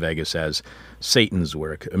in Las Vegas as Satan's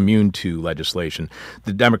work, immune to legislation.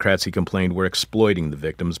 The Democrats, he complained, were exploiting the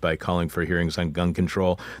victims by calling for hearings on gun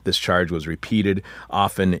control. This charge was repeated,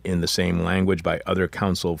 often in the same language, by other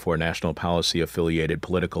Council for National Policy-affiliated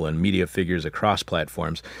political and media figures across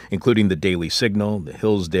platforms, including the Daily Signal, the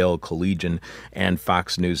Hillsdale Collegian, and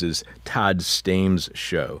Fox News' Todd Stames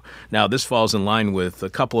show. Now, this falls in line with a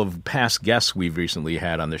couple of past guests we've recently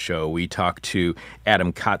had on the show. We talked to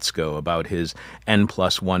Adam Kotsko about his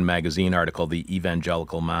N+1 magazine article, The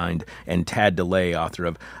Evangelical Mind, and Tad DeLay, author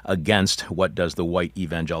of Against What Does the White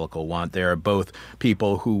Evangelical Want. They are both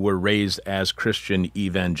people who were raised as Christian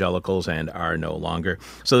evangelicals and are no longer.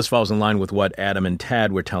 So this falls in line with what Adam and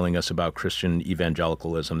Tad were telling us about Christian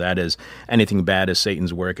evangelicalism. That is, anything bad is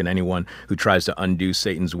Satan's work, and anyone who tries to undo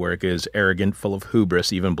Satan's work is arrogant, full of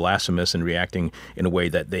hubris, even blasphemous, and reacting in a way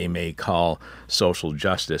that they may call social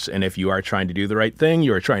justice. And if you are trying to do the right thing,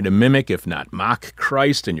 you are trying to mimic, if not mock,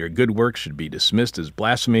 Christ, and your good work should be dismissed as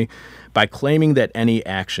blasphemy. By claiming that any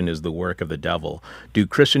action is the work of the devil, do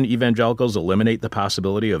Christian evangelicals eliminate the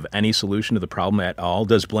possibility of any solution to the problem at all?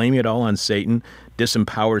 Does blaming it all on Satan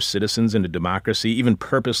disempower citizens in a democracy, even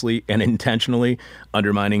purposely and intentionally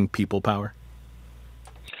undermining people power?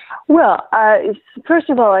 Well, first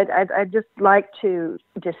of all, I'd just like to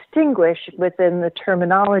distinguish within the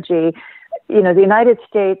terminology. You know, the United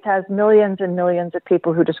States has millions and millions of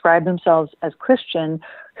people who describe themselves as Christian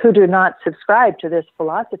who do not subscribe to this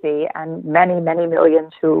philosophy, and many, many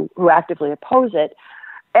millions who actively oppose it.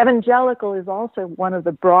 Evangelical is also one of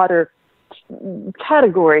the broader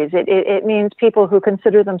categories. It means people who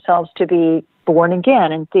consider themselves to be born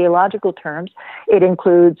again in theological terms. It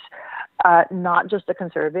includes not just the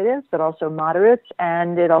conservatives, but also moderates,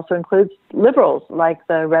 and it also includes liberals like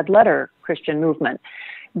the Red Letter Christian movement.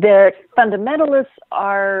 The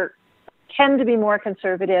fundamentalists tend to be more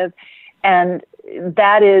conservative, and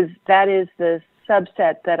that is the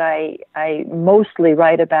subset that I mostly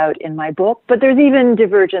write about in my book. But there's even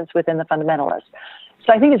divergence within the fundamentalists.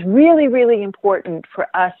 So I think it's really, really important for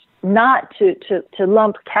us not to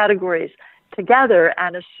lump categories together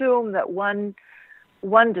and assume that one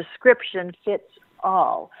description fits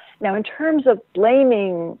all. Now, in terms of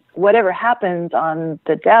blaming whatever happens on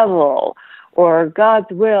the devil or God's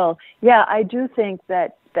will, yeah, I do think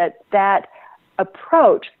that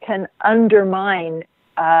approach can undermine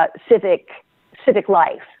civic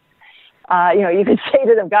life. You could say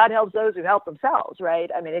to them, God helps those who help themselves, right?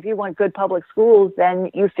 I mean, if you want good public schools, then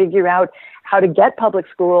you figure out how to get public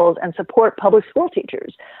schools and support public school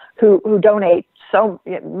teachers who donate so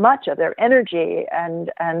much of their energy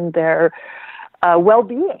and their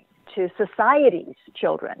well-being to society's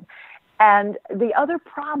children. And the other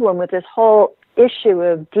problem with this whole issue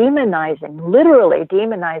of literally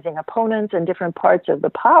demonizing opponents in different parts of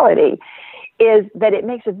the polity is that it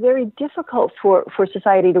makes it very difficult for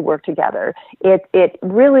society to work together. It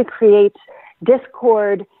really creates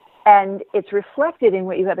discord, and it's reflected in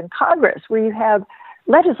what you have in Congress, where you have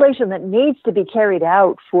legislation that needs to be carried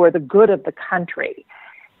out for the good of the country.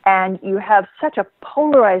 And you have such a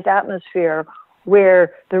polarized atmosphere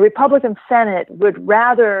where the Republican Senate would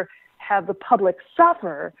rather have the public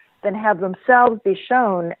suffer than have themselves be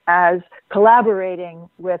shown as collaborating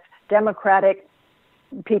with Democratic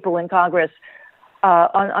people in Congress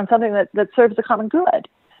on something that serves the common good.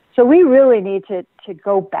 So we really need to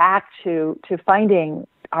go back to finding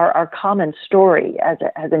our common story as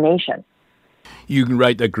a nation. You can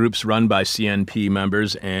write that groups run by CNP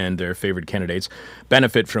members and their favored candidates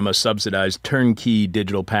benefit from a subsidized turnkey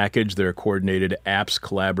digital package. Their coordinated apps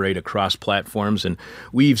collaborate across platforms and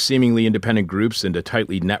weave seemingly independent groups into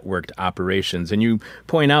tightly networked operations. And you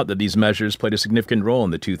point out that these measures played a significant role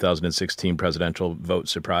in the 2016 presidential vote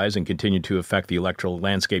surprise and continue to affect the electoral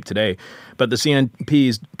landscape today. But the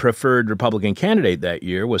CNP's preferred Republican candidate that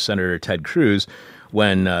year was Senator Ted Cruz.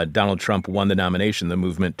 When Donald Trump won the nomination, the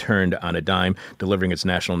movement turned on a dime, delivering its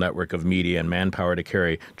national network of media and manpower to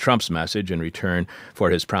carry Trump's message in return for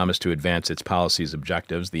his promise to advance its policy's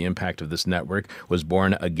objectives. The impact of this network was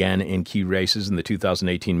born again in key races in the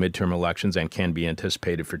 2018 midterm elections and can be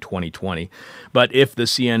anticipated for 2020. But if the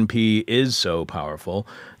CNP is so powerful,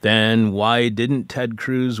 then why didn't Ted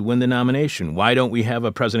Cruz win the nomination? Why don't we have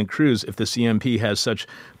a President Cruz if the CNP has such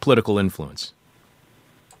political influence?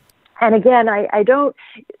 And again, the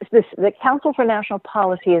Council for National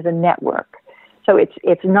Policy is a network. So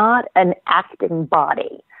it's not an acting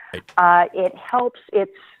body. It helps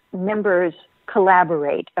its members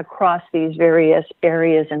collaborate across these various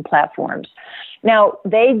areas and platforms. Now,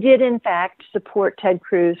 they did, in fact, support Ted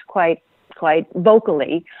Cruz quite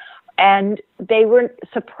vocally, and they were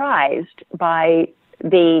surprised by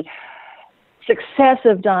the success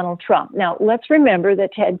of Donald Trump. Now, let's remember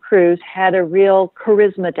that Ted Cruz had a real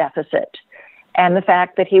charisma deficit, and the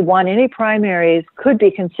fact that he won any primaries could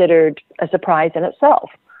be considered a surprise in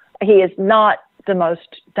itself. He is not the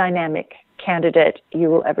most dynamic candidate you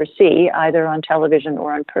will ever see, either on television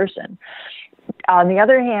or in person. On the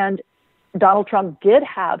other hand, Donald Trump did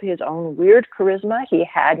have his own weird charisma. He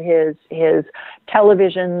had his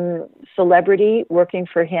television celebrity working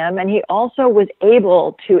for him, and he also was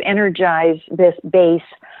able to energize this base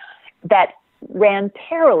that ran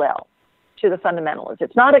parallel to the fundamentalists.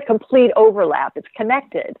 It's not a complete overlap. It's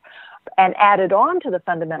connected. And added on to the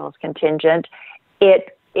fundamentals contingent,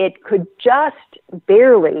 it could just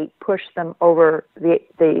barely push them over the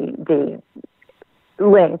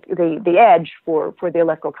edge for the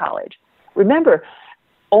Electoral College. Remember,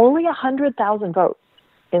 only 100,000 votes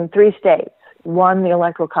in 3 states won the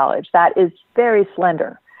Electoral College. That is very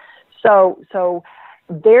slender. So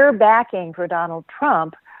their backing for Donald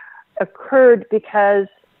Trump occurred because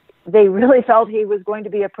they really felt he was going to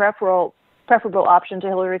be a preferable option to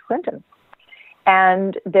Hillary Clinton.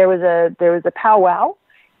 And there was a powwow,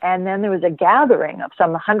 and then there was a gathering of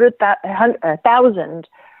some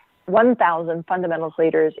 1,000 fundamentalist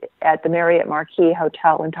leaders at the Marriott Marquis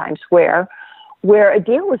Hotel in Times Square, where a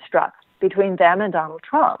deal was struck between them and Donald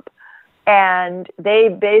Trump. And they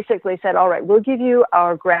basically said, all right, we'll give you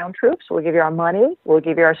our ground troops, we'll give you our money, we'll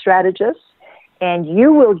give you our strategists, and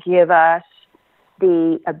you will give us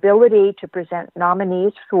the ability to present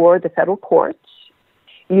nominees for the federal courts.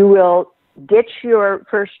 You will ditch your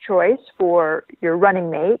first choice for your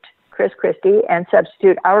running mate, Chris Christie, and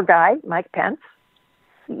substitute our guy, Mike Pence.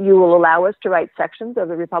 You will allow us to write sections of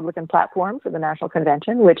the Republican platform for the National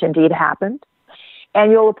Convention, which indeed happened. And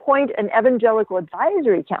you'll appoint an Evangelical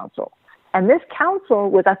Advisory Council. And this council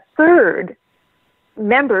was a third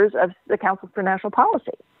members of the Council for National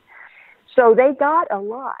Policy. So they got a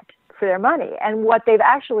lot for their money. And what they've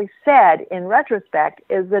actually said in retrospect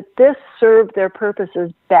is that this served their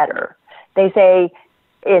purposes better. They say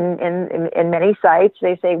in many sites,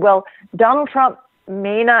 they say, well, Donald Trump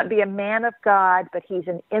may not be a man of God, but he's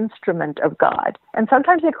an instrument of God. And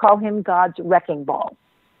sometimes they call him God's wrecking ball.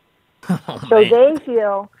 So they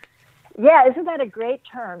feel, yeah, isn't that a great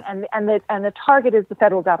term? And the target is the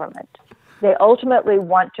federal government. They ultimately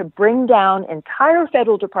want to bring down entire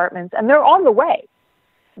federal departments, and they're on the way.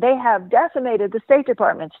 They have decimated the State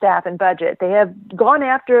Department staff and budget. They have gone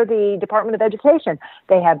after the Department of Education.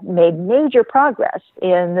 They have made major progress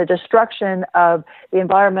in the destruction of the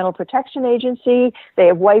Environmental Protection Agency. They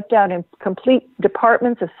have wiped out in complete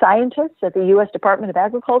departments of scientists at the U.S. Department of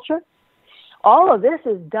Agriculture. All of this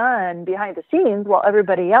is done behind the scenes while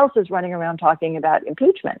everybody else is running around talking about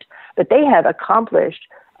impeachment. But they have accomplished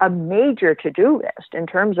a major to-do list in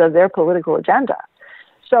terms of their political agenda.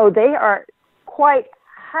 So they are quite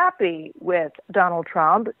happy with Donald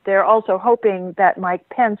Trump. They're also hoping that Mike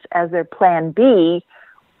Pence, as their plan B,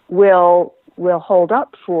 will hold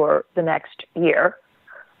up for the next year.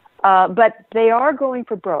 But they are going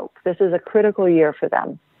for broke. This is a critical year for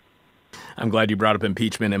them. I'm glad you brought up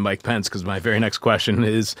impeachment and Mike Pence, because my very next question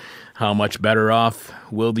is, how much better off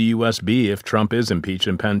will the U.S. be if Trump is impeached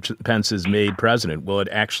and Pence is made president? Will it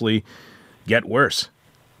actually get worse?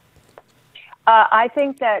 I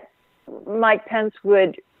think that Mike Pence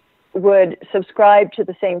would subscribe to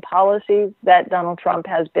the same policies that Donald Trump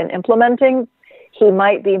has been implementing. He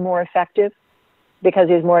might be more effective because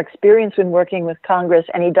he's more experienced in working with Congress,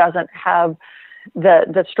 and he doesn't have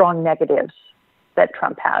the strong negatives that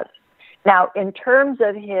Trump has. Now, in terms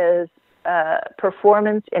of his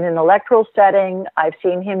performance in an electoral setting, I've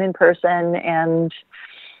seen him in person and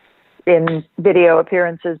in video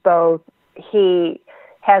appearances both. He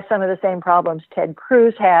has some of the same problems Ted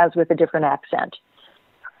Cruz has with a different accent.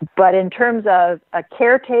 But in terms of a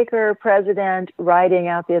caretaker president riding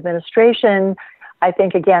out the administration, I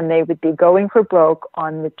think, again, they would be going for broke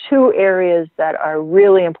on the two areas that are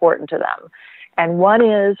really important to them. And one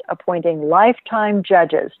is appointing lifetime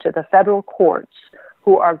judges to the federal courts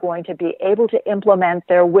who are going to be able to implement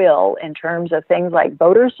their will in terms of things like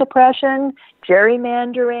voter suppression,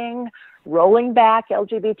 gerrymandering, rolling back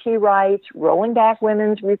LGBT rights, rolling back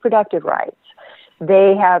women's reproductive rights.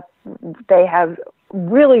 They have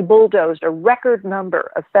really bulldozed a record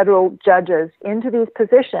number of federal judges into these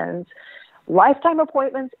positions, lifetime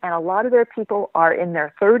appointments, and a lot of their people are in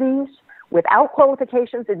their 30s without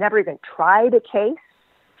qualifications and never even tried a case.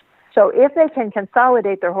 So if they can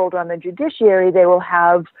consolidate their hold on the judiciary, they will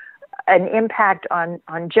have an impact on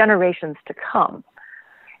generations to come.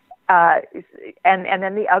 And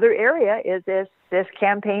then the other area is this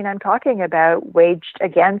campaign I'm talking about, waged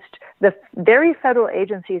against the very federal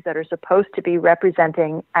agencies that are supposed to be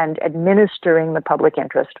representing and administering the public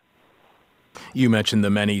interest. You mentioned the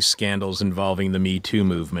many scandals involving the Me Too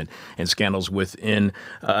movement and scandals within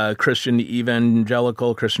Christian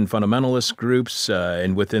evangelical, Christian fundamentalist groups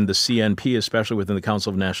and within the CNP, especially within the Council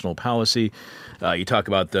of National Policy. You talk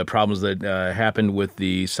about the problems that happened with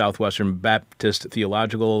the Southwestern Baptist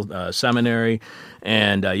Theological Seminary,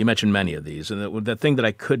 and you mentioned many of these. And the thing that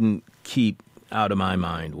I couldn't keep out of my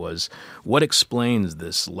mind was what explains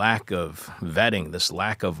this lack of vetting, this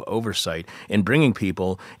lack of oversight in bringing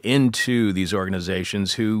people into these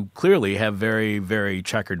organizations who clearly have very, very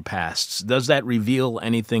checkered pasts. Does that reveal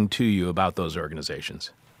anything to you about those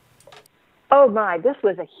organizations? Oh my, this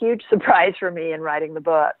was a huge surprise for me in writing the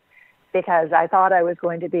book, because I thought I was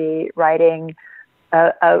going to be writing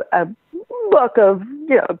a book of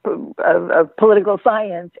political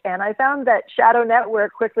science, and I found that Shadow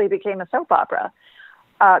Network quickly became a soap opera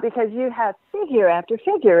because you have figure after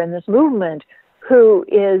figure in this movement who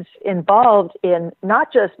is involved in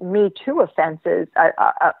not just Me Too offenses,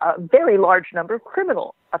 a very large number of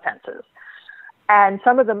criminal offenses, and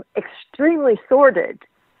some of them extremely sordid.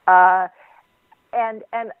 And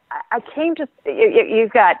I came to,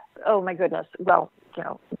 you've got, oh my goodness, well,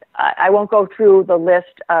 I won't go through the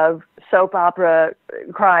list of soap opera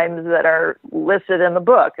crimes that are listed in the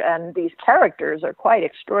book, and these characters are quite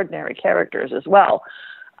extraordinary characters as well.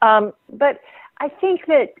 But I think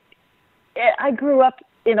that I grew up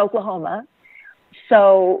in Oklahoma,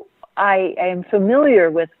 so I am familiar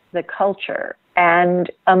with the culture. And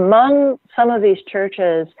among some of these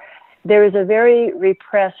churches, there is a very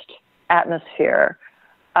repressed atmosphere.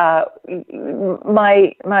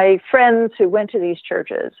 My friends who went to these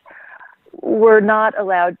churches were not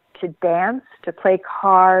allowed to dance, to play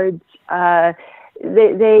cards.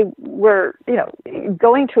 They were,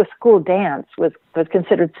 going to a school dance was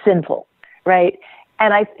considered sinful, right?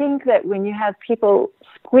 And I think that when you have people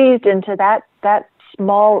squeezed into that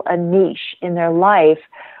small a niche in their life,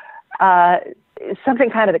 something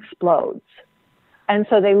kind of explodes. And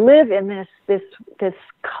so they live in this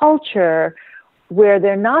culture where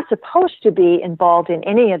they're not supposed to be involved in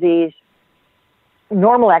any of these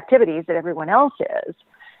normal activities that everyone else is.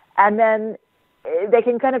 And then they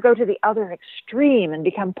can kind of go to the other extreme and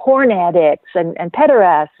become porn addicts and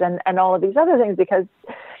pederasts and all of these other things because,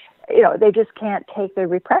 they just can't take the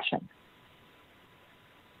repression.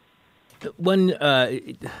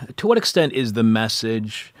 To what extent is the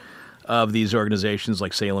message of these organizations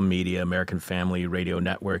like Salem Media, American Family Radio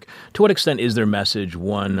Network, to what extent is their message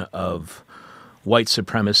one of white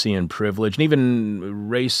supremacy and privilege, and even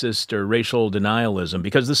racist or racial denialism?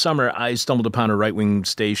 Because this summer I stumbled upon a right-wing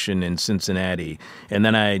station in Cincinnati, and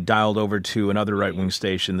then I dialed over to another right-wing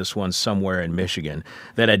station, this one somewhere in Michigan,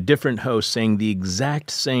 that had different hosts saying the exact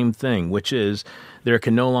same thing, which is there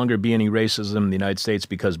can no longer be any racism in the United States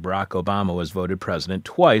because Barack Obama was voted president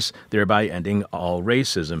twice, thereby ending all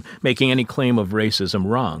racism, making any claim of racism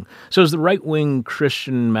wrong. So is the right-wing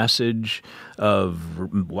Christian message of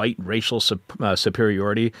white racial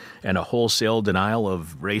superiority and a wholesale denial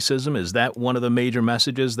of racism, is that one of the major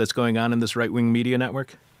messages that's going on in this right-wing media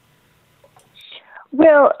network?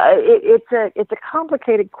 Well, it's a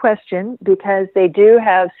complicated question because they do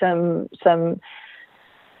have some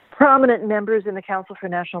prominent members in the Council for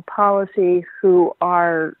National Policy who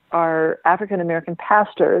are African-American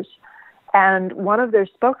pastors, and one of their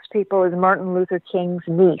spokespeople is Martin Luther King's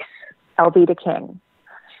niece, Alveda King.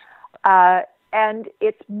 And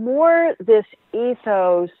it's more this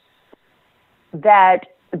ethos that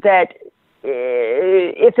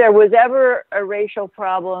if there was ever a racial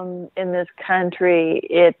problem in this country,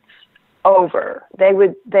 it's over. They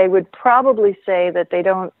would probably say that they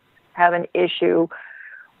don't have an issue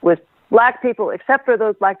with black people, except for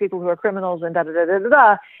those black people who are criminals and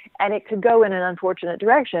da-da-da-da-da-da, and it could go in an unfortunate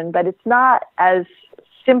direction, but it's not as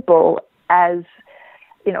simple as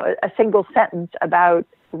a single sentence about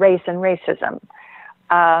race and racism.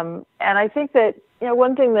 And I think that,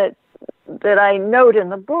 one thing that I note in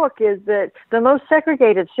the book is that the most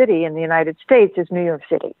segregated city in the United States is New York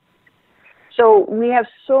City. So we have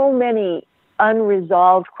so many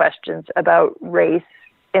unresolved questions about race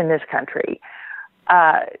in this country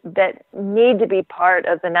that need to be part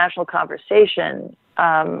of the national conversation.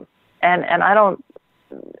 And I don't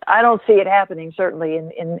see it happening, certainly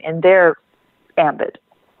in their ambit.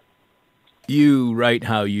 You write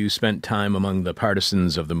how you spent time among the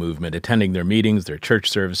partisans of the movement, attending their meetings, their church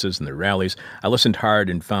services, and their rallies. I listened hard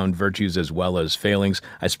and found virtues as well as failings.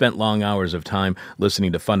 I spent long hours of time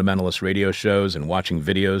listening to fundamentalist radio shows and watching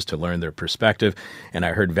videos to learn their perspective, and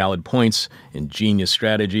I heard valid points, ingenious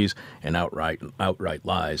strategies, and outright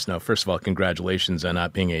lies. Now, first of all, congratulations on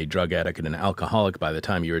not being a drug addict and an alcoholic by the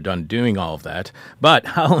time you were done doing all of that. But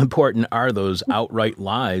how important are those outright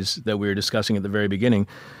lies that we were discussing at the very beginning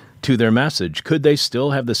to their message? Could they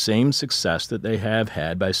still have the same success that they have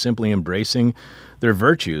had by simply embracing their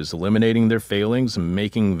virtues, eliminating their failings, and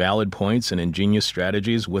making valid points and ingenious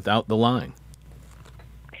strategies without the lying?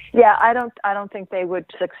 Yeah, I don't think they would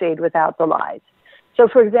succeed without the lies. So,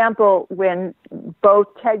 for example, when both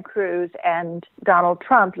Ted Cruz and Donald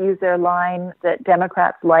Trump use their line that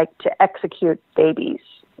Democrats like to execute babies,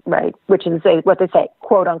 right, which is what they say,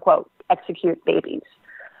 quote unquote, execute babies.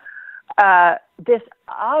 This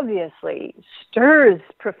obviously stirs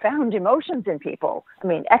profound emotions in people. I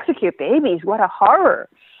mean, execute babies, what a horror.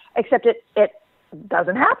 Except it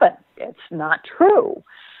doesn't happen. It's not true.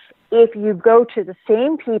 If you go to the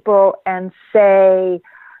same people and say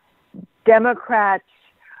Democrats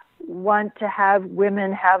want to have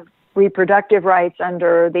women have reproductive rights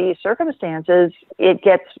under these circumstances, it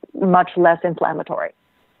gets much less inflammatory.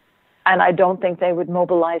 And I don't think they would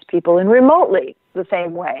mobilize people in remotely the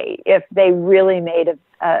same way if they really made a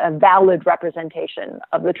valid representation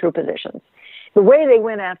of the true positions. The way they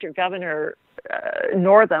went after Governor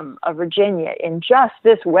Northam of Virginia in just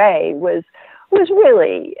this way was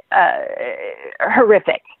really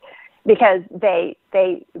horrific, because they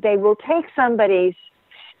will take somebody's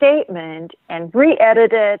statement and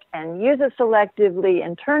re-edit it and use it selectively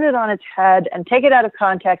and turn it on its head and take it out of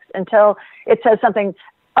context until it says something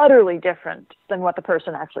utterly different than what the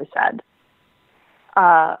person actually said.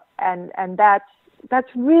 And that's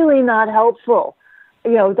really not helpful.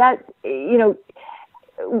 If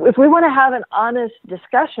we want to have an honest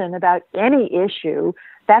discussion about any issue,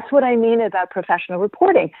 that's what I mean about professional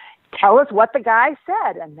reporting. Tell us what the guy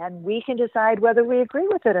said, and then we can decide whether we agree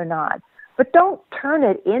with it or not. But don't turn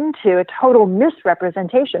it into a total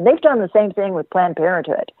misrepresentation. They've done the same thing with Planned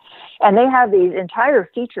Parenthood, and they have these entire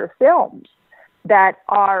feature films that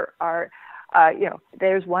are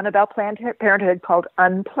there's one about Planned Parenthood called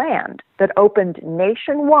Unplanned that opened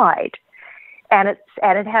nationwide, and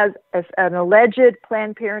it has an alleged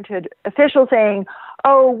Planned Parenthood official saying,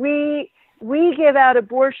 "Oh, we give out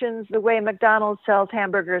abortions the way McDonald's sells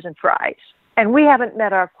hamburgers and fries, and we haven't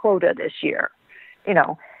met our quota this year."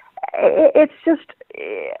 It's just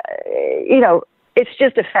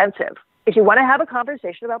offensive. If you want to have a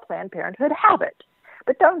conversation about Planned Parenthood, have it.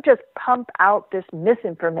 But don't just pump out this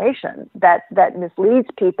misinformation that misleads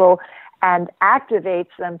people and activates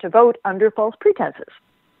them to vote under false pretenses.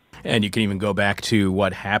 And you can even go back to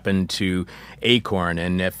what happened to Acorn,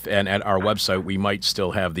 and at our website we might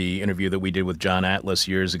still have the interview that we did with John Atlas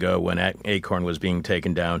years ago when Acorn was being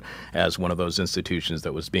taken down as one of those institutions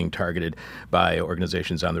that was being targeted by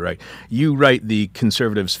organizations on the right. You write the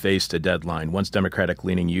conservatives faced a deadline. Once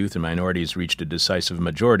Democratic-leaning youth and minorities reached a decisive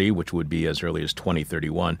majority, which would be as early as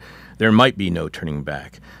 2031, there might be no turning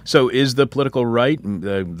back. So is the political right,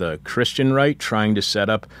 the Christian right, trying to set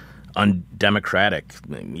up undemocratic,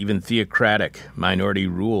 even theocratic minority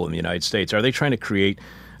rule in the United States? Are they trying to create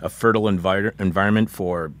a fertile environment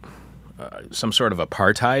for some sort of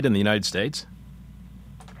apartheid in the United States?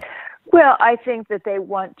 Well, I think that they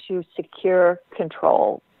want to secure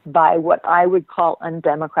control by what I would call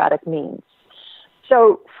undemocratic means.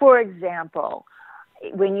 So, for example,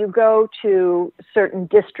 when you go to certain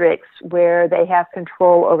districts where they have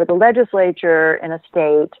control over the legislature in a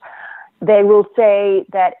state, they will say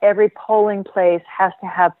that every polling place has to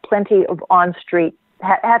have plenty of on-street,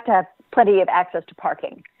 have to have plenty of access to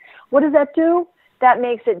parking. What does that do? That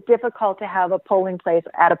makes it difficult to have a polling place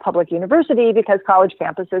at a public university because college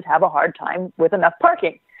campuses have a hard time with enough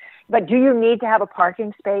parking. But do you need to have a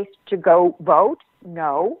parking space to go vote?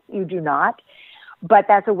 No, you do not. But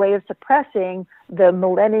that's a way of suppressing the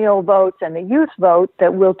millennial votes and the youth vote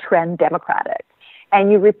that will trend Democratic. And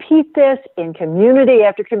you repeat this in community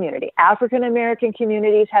after community. African American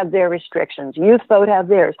communities have their restrictions. Youth vote have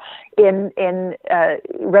theirs. In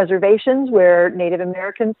reservations where Native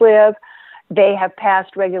Americans live, they have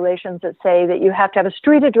passed regulations that say that you have to have a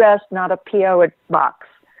street address, not a PO box,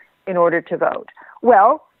 in order to vote.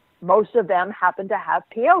 Well, most of them happen to have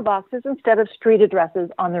PO boxes instead of street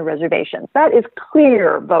addresses on their reservations. That is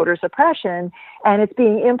clear voter suppression, and it's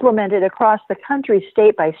being implemented across the country,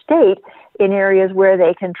 state by state, in areas where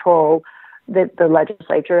they control the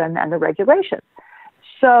legislature and the regulations.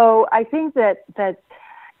 So I think that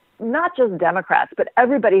not just Democrats, but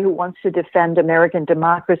everybody who wants to defend American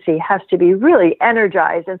democracy has to be really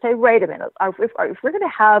energized and say, wait a minute, if we're going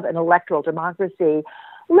to have an electoral democracy,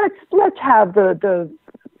 let's have the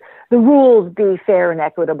rules be fair and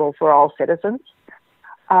equitable for all citizens.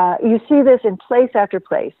 You see this in place after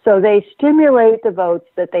place. So they stimulate the votes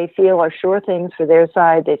that they feel are sure things for their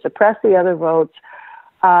side. They suppress the other votes.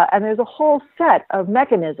 And there's a whole set of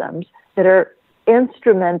mechanisms that are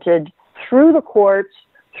instrumented through the courts,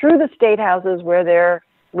 through the state houses where they're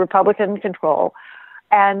Republican control.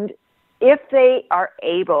 And if they are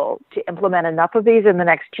able to implement enough of these in the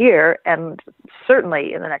next year, and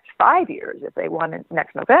certainly in the next 5 years, if they won it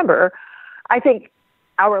next November, I think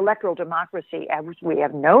our electoral democracy, as we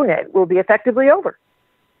have known it, will be effectively over.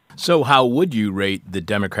 So how would you rate the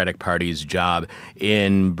Democratic Party's job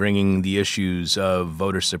in bringing the issues of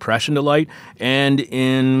voter suppression to light and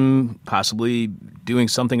in possibly doing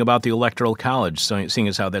something about the Electoral College, seeing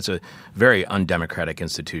as how that's a very undemocratic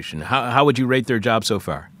institution? How would you rate their job so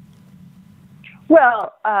far?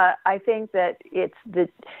 Well, I think that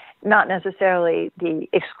it's not necessarily the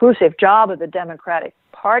exclusive job of the Democratic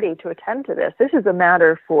Party to attend to this. This is a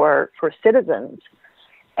matter for citizens.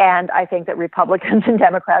 And I think that Republicans and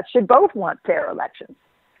Democrats should both want fair elections,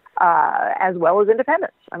 as well as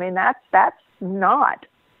independents. I mean,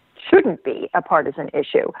 shouldn't be a partisan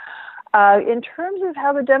issue. In terms of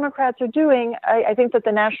how the Democrats are doing, I think that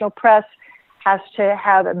the national press has to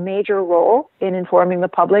have a major role in informing the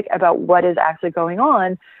public about what is actually going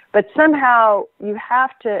on. But somehow you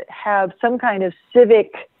have to have some kind of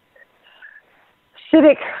civic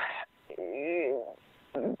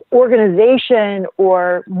organization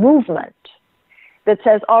or movement that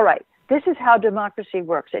says, all right, this is how democracy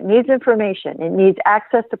works. It needs information. It needs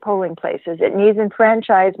access to polling places. It needs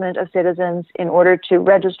enfranchisement of citizens in order to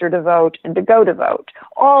register to vote and to go to vote.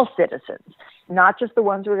 All citizens, not just the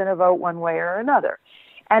ones who are going to vote one way or another.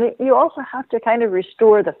 And you also have to kind of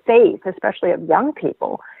restore the faith, especially of young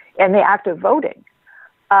people, in the act of voting.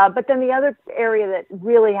 But then the other area that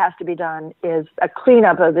really has to be done is a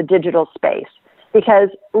cleanup of the digital space. Because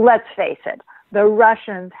let's face it, the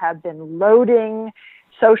Russians have been loading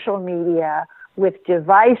social media with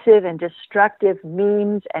divisive and destructive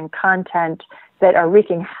memes and content that are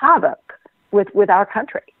wreaking havoc with our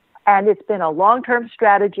country. And it's been a long-term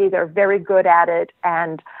strategy. They're very good at it.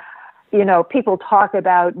 And, you know, people talk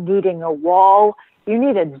about needing a wall. You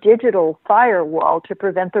need a digital firewall to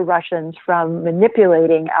prevent the Russians from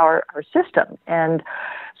manipulating our system. And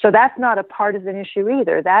so that's not a partisan issue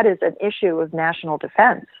either. That is an issue of national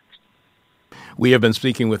defense. We have been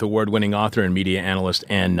speaking with award-winning author and media analyst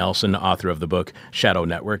Ann Nelson, author of the book Shadow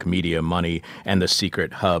Network, Media, Money, and the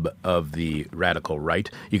Secret Hub of the Radical Right.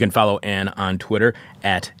 You can follow Ann on Twitter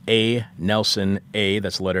at @ANelson,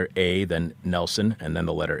 that's the letter A, then Nelson, and then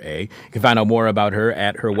the letter A. You can find out more about her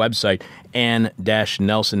at her website,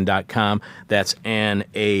 ann-nelson.com. That's Ann,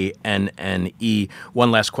 A-N-N-E.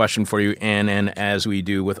 One last question for you, Ann, and as we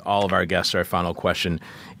do with all of our guests, our final question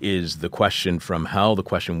is the question from hell, the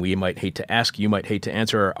question we might hate to ask, you might hate to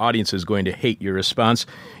answer, our audience is going to hate your response.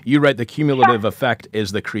 You write, the cumulative effect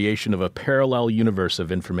is the creation of a parallel universe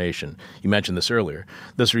of information. You mentioned this earlier.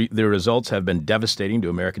 The results have been devastating to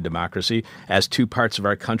American democracy as two parts of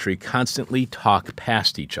our country constantly talk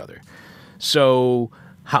past each other. So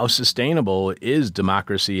how sustainable is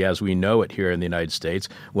democracy as we know it here in the United States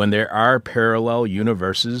when there are parallel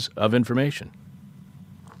universes of information?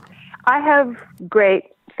 I have great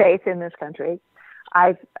faith in this country.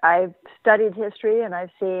 I've studied history and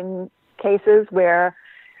I've seen cases where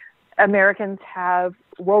Americans have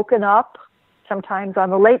woken up, sometimes on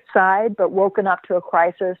the late side, but woken up to a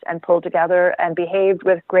crisis and pulled together and behaved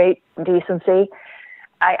with great decency.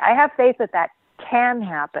 I have faith that that can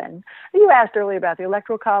happen. You asked earlier about the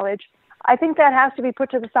Electoral College. I think that has to be put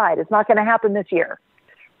to the side. It's not going to happen this year.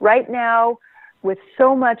 Right now, with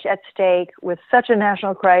so much at stake, with such a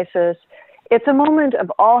national crisis, it's a moment of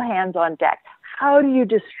all hands on deck. How do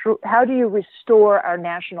you restore our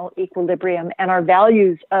national equilibrium and our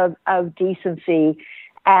values of decency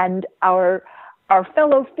and our our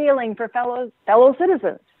fellow feeling for fellow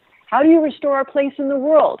citizens? How do you restore our place in the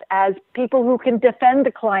world as people who can defend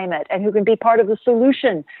the climate and who can be part of the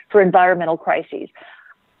solution for environmental crises?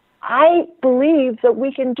 I believe that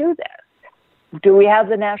we can do this. Do we have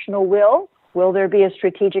the national will? Will there be a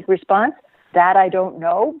strategic response? That I don't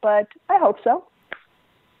know, but I hope so.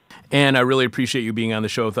 And I really appreciate you being on the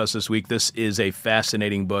show with us this week. This is a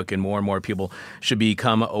fascinating book, and more people should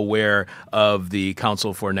become aware of the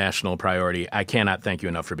Council for National Priority. I cannot thank you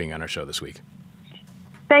enough for being on our show this week.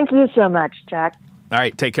 Thank you so much, Jack. All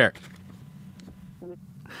right, take care.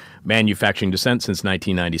 Manufacturing Dissent since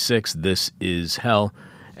 1996. This is Hell.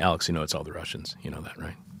 Alex, you know it's all the Russians. You know that,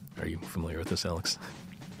 right? Are you familiar with this, Alex?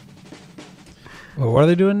 Well, what are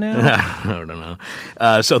they doing now? I don't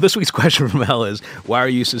know. So this week's question from Hell is, why are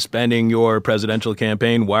you suspending your presidential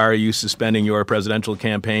campaign? Why are you suspending your presidential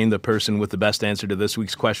campaign? The person with the best answer to this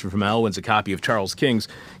week's question from Hell wins a copy of Charles King's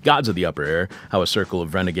Gods of the Upper Air, How a Circle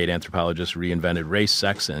of Renegade Anthropologists Reinvented Race,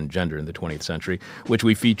 Sex, and Gender in the 20th Century, which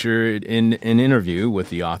we featured in an interview with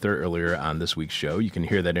the author earlier on this week's show. You can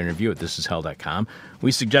hear that interview at thisishell.com.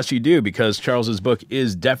 We suggest you do, because Charles's book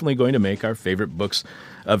is definitely going to make our favorite books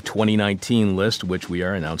of 2019 list, which we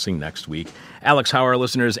are announcing next week. Alex, how are our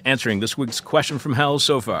listeners answering this week's question from Hell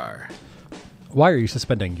so far? Why are you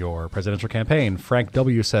suspending your presidential campaign? Frank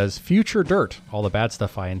W. says, future dirt, all the bad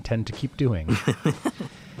stuff I intend to keep doing.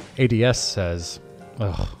 ADS says,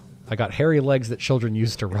 ugh, I got hairy legs that children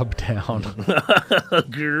used to rub down.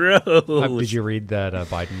 Gross. Did you read that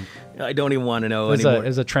Biden? I don't even want to know anymore.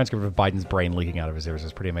 There's a transcript of Biden's brain leaking out of his ears.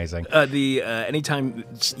 It's pretty amazing. Anytime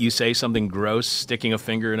you say something gross, sticking a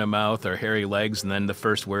finger in a mouth or hairy legs, and then the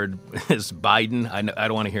first word is Biden, I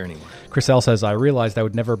don't want to hear anymore. Chris L. says, I realized I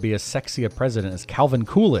would never be as sexy a president as Calvin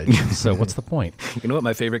Coolidge. So what's the point? You know what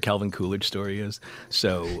my favorite Calvin Coolidge story is?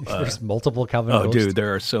 So there's multiple Calvin. Oh, dude,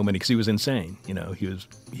 there are so many, because he was insane. You know,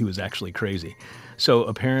 he was actually crazy. So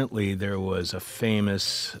apparently there was a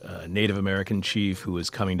famous Native American chief who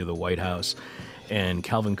was coming to the White House, and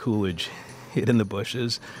Calvin Coolidge hid in the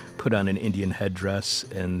bushes, put on an Indian headdress,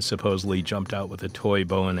 and supposedly jumped out with a toy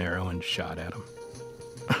bow and arrow and shot at him.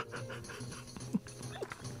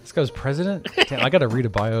 This guy's president? Damn, I got to read a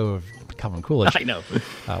bio of Calvin Coolidge. I know.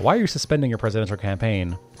 Why are you suspending your presidential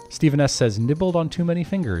campaign? Stephen S. says, nibbled on too many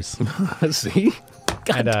fingers. See?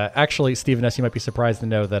 And actually, Stephen S., you might be surprised to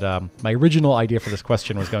know that my original idea for this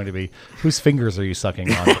question was going to be, whose fingers are you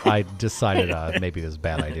sucking on? I decided maybe this is a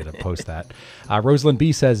bad idea to post that. Rosalind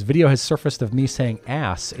B. says, video has surfaced of me saying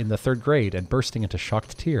ass in the 3rd grade and bursting into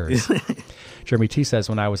shocked tears. Jeremy T. says,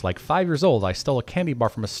 when I was like 5 years old, I stole a candy bar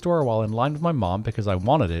from a store while in line with my mom because I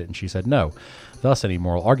wanted it, and she said no. Thus, any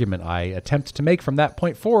moral argument I attempt to make from that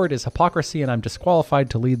point forward is hypocrisy, and I'm disqualified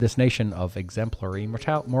to lead this nation of exemplary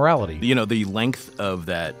morality. You know, the length of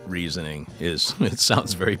that reasoning it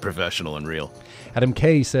sounds very professional and real. Adam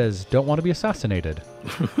K. says, don't want to be assassinated.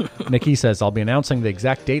 Nikki says, I'll be announcing the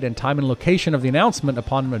exact date and time and location of the announcement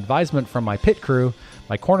upon advisement from my pit crew,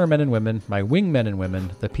 my corner men and women, my wing men and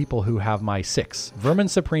women, the people who have my 6. Vermin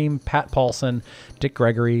Supreme, Pat Paulson, Dick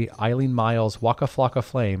Gregory, Eileen Miles, Waka Flocka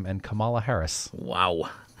Flame, and Kamala Harris. Wow.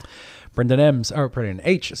 Brendan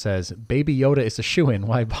H. says, Baby Yoda is a shoo-in.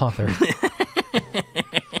 Why bother?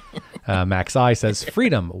 Max I says,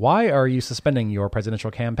 freedom. Why are you suspending your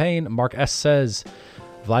presidential campaign? Mark S. says,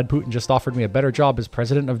 Vlad Putin just offered me a better job as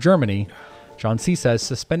president of Germany. John C. says,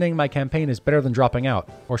 suspending my campaign is better than dropping out.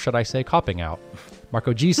 Or should I say copping out?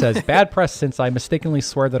 Marco G. says, bad press since I mistakenly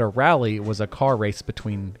swear that a rally was a car race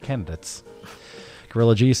between candidates.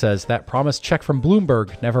 Gorilla G says, that promised check from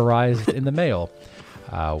Bloomberg never arrived in the mail.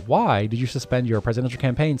 Why did you suspend your presidential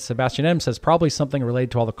campaign? Sebastian M. says, probably something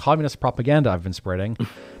related to all the communist propaganda I've been spreading.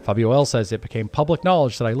 Fabio L. says, it became public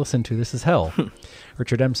knowledge that I listened to This Is Hell.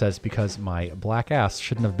 Richard M. says, because my black ass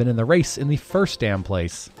shouldn't have been in the race in the first damn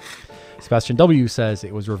place. Sebastian W. says,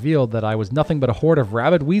 it was revealed that I was nothing but a horde of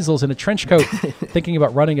rabid weasels in a trench coat thinking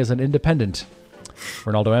about running as an independent.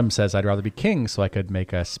 Ronaldo M. says, I'd rather be king so I could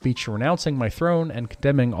make a speech renouncing my throne and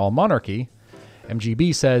condemning all monarchy.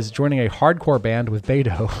 MGB says, joining a hardcore band with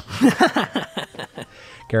Beto.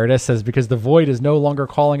 Garrett S. says, because the void is no longer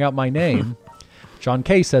calling out my name. John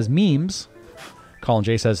K. says, memes. Colin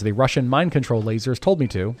J. says, the Russian mind control lasers told me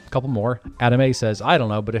to. A couple more. Adam A. says, I don't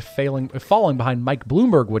know, but if falling behind Mike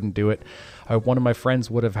Bloomberg wouldn't do it, one of my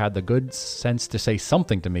friends would have had the good sense to say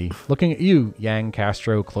something to me. Looking at you, Yang,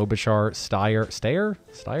 Castro, Klobuchar, Steyer,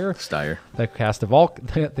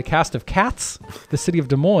 the cast of Cats, the city of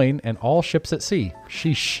Des Moines, and all ships at sea.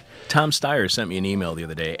 Sheesh. Tom Steyer sent me an email the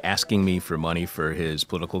other day asking me for money for his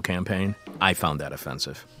political campaign. I found that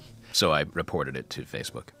offensive, so I reported it to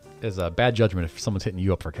Facebook. is a bad judgment if someone's hitting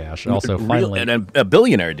you up for cash. Also, finally, and a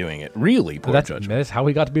billionaire doing it. Really poor judgment. That's how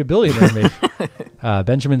he got to be a billionaire, maybe.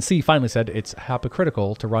 Benjamin C. finally said it's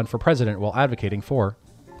hypocritical to run for president while advocating for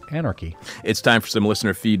anarchy. It's time for some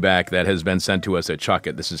listener feedback that has been sent to us at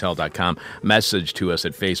chuck@thisishell.com. Message to us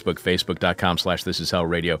at Facebook,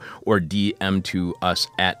 facebook.com/thisishellradio, or DM to us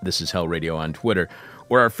at thisishellradio on Twitter.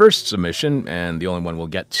 Or our first submission, and the only one we'll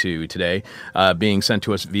get to today, being sent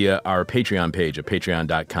to us via our Patreon page at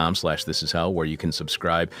patreon.com/thisishell, where you can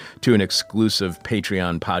subscribe to an exclusive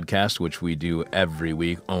Patreon podcast, which we do every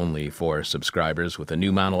week only for subscribers, with a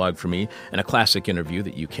new monologue from me and a classic interview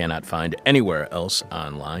that you cannot find anywhere else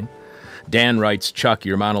online. Dan writes, Chuck,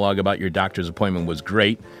 your monologue about your doctor's appointment was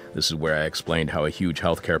great. This is where I explained how a huge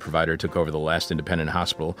healthcare provider took over the last independent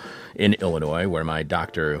hospital in Illinois, where my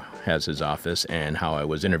doctor has his office, and how I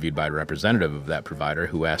was interviewed by a representative of that provider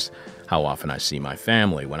who asked how often I see my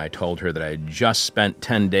family. When I told her that I had just spent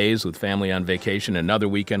 10 days with family on vacation, another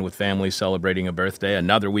weekend with family celebrating a birthday,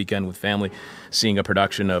 another weekend with family seeing a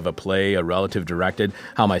production of a play a relative directed,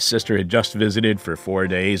 how my sister had just visited for 4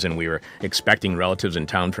 days and we were expecting relatives in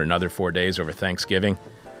town for another 4 days over Thanksgiving,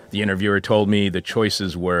 the interviewer told me the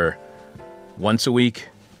choices were once a week,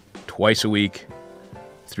 twice a week,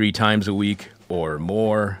 3 times a week, or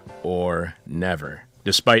more, or never.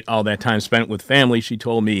 Despite all that time spent with family, she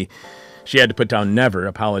told me she had to put down never,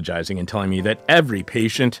 apologizing and telling me that every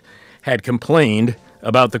patient had complained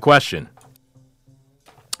about the question.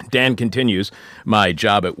 Dan continues, my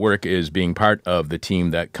job at work is being part of the team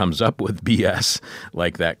that comes up with BS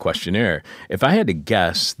like that questionnaire. If I had to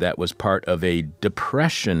guess, that was part of a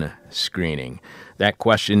depression screening. That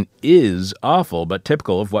question is awful, but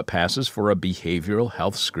typical of what passes for a behavioral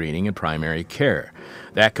health screening in primary care.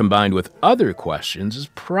 That, combined with other questions, is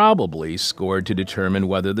probably scored to determine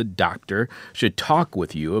whether the doctor should talk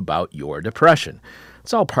with you about your depression.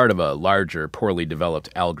 It's all part of a larger, poorly developed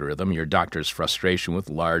algorithm. Your doctor's frustration with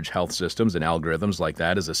large health systems and algorithms like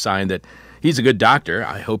that is a sign that he's a good doctor.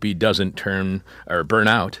 I hope he doesn't burn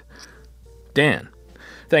out. Dan.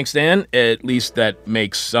 Thanks, Dan. At least that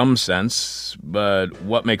makes some sense. But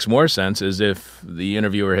what makes more sense is if the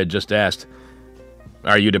interviewer had just asked,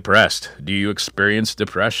 are you depressed? Do you experience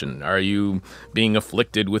depression? Are you being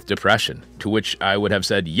afflicted with depression? To which I would have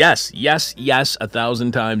said, yes,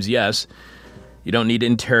 1,000 times yes. You don't need to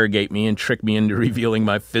interrogate me and trick me into revealing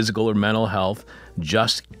my physical or mental health.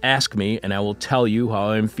 Just ask me, and I will tell you how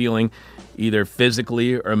I'm feeling, either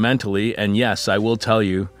physically or mentally. And yes, I will tell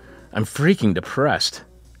you, I'm freaking depressed.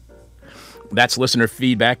 That's listener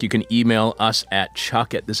feedback. You can email us at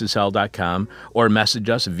chuck@thisishell.com or message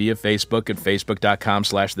us via Facebook at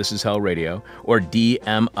facebook.com/thisishellradio or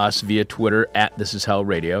DM us via Twitter at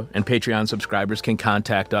thisishellradio. And Patreon subscribers can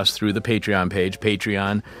contact us through the Patreon page,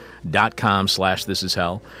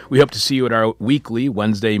 patreon.com/thisishell. We hope to see you at our weekly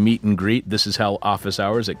Wednesday meet and greet, This Is Hell office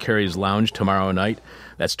hours at Carrie's Lounge tomorrow night.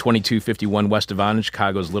 That's 2251 West Devon,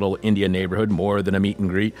 Chicago's little India neighborhood. More than a meet and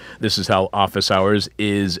greet, This Is Hell office hours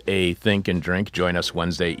is a think and drink. Join us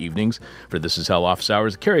Wednesday evenings for This Is Hell office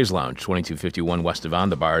hours at Carrie's Lounge, 2251 West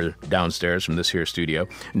Devon, the bar downstairs from this here studio.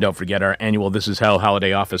 And don't forget, our annual This Is Hell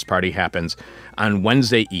holiday office party happens on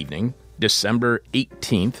Wednesday evening, December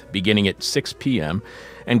 18th, beginning at 6 p.m.,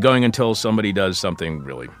 and going until somebody does something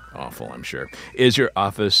really awful, I'm sure. Is your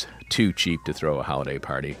office too cheap to throw a holiday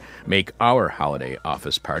party? Make our holiday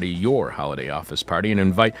office party your holiday office party and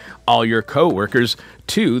invite all your co-workers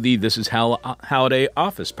to the This Is Hell holiday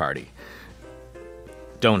office party.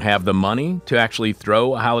 Don't have the money to actually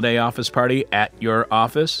throw a holiday office party at your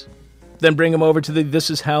office? Then bring them over to the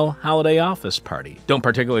This Is Hell holiday office party. Don't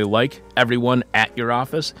particularly like everyone at your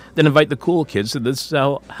office? Then invite the cool kids to the This Is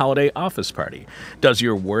Hell holiday office party. Does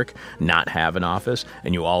your work not have an office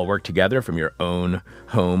and you all work together from your own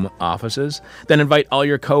home offices? Then invite all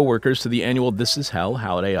your co-workers to the annual This Is Hell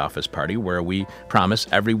holiday office party, where we promise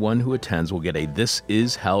everyone who attends will get a This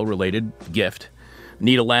Is Hell related gift.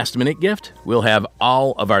 Need a last-minute gift? We'll have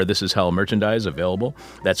all of our This Is Hell merchandise available.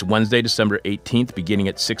 That's Wednesday, December 18th, beginning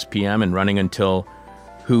at 6 p.m. and running until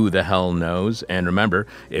who the hell knows. And remember,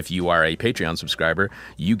 if you are a Patreon subscriber,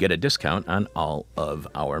 you get a discount on all of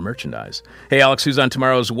our merchandise. Hey, Alex, who's on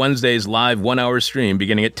tomorrow's Wednesday's live 1-hour stream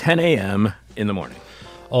beginning at 10 a.m. in the morning?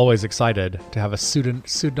 Always excited to have a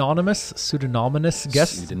pseudonymous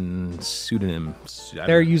guest. Pseudonym.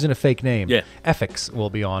 They're using a fake name. Yeah. Efix will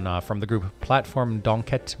be on from the group Platform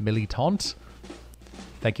d'Enquête Militante.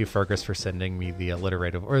 Thank you, Fergus, for sending me the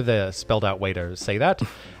alliterative or the spelled out way to say that.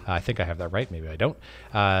 I think I have that right. Maybe I don't.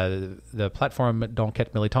 The platform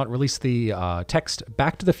D'Enquête Militante released the text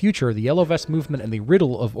Back to the Future, the Yellow Vest Movement, and the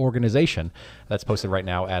Riddle of Organization. That's posted right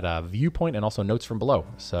now at Viewpoint and also Notes from Below.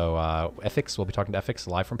 So Ethics, we'll be talking to Ethics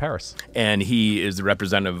live from Paris. And he is the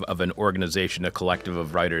representative of an organization, a collective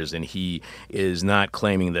of writers, and he is not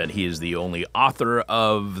claiming that he is the only author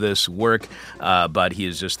of this work, but he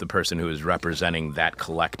is just the person who is representing that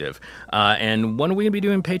collective. And when are we going to be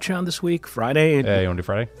doing Patreon this week? Friday? You want to do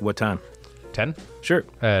Friday? What time? 10? Sure.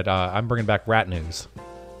 I'm bringing back Rat News.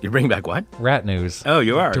 You're bringing back what? Rat News. Oh,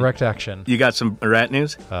 you are? Direct action. You got some rat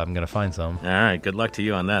news? I'm going to find some. All right, good luck to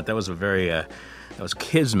you on that. That was a very, that was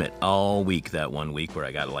kismet all week, that one week where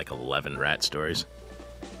I got like 11 rat stories.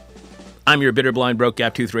 I'm your bitter, blind, broke,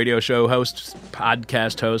 gap-toothed radio show host,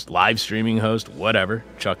 podcast host, live streaming host, whatever,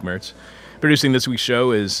 Chuck Mertz. Producing this week's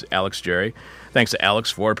show is Alex Jerry. Thanks to Alex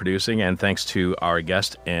for producing, and thanks to our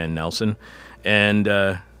guest, Ann Nelson. And,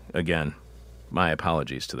 again, my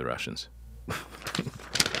apologies to the Russians.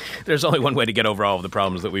 There's only one way to get over all of the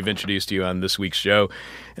problems that we've introduced to you on this week's show,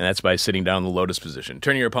 and that's by sitting down in the lotus position,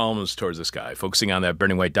 turning your palms towards the sky, focusing on that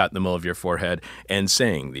burning white dot in the middle of your forehead, and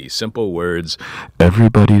saying the simple words,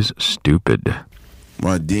 everybody's stupid.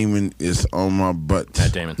 My demon is on my butt.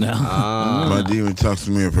 Matt Damon. My demon talks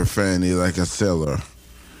to me in profanity like a sailor.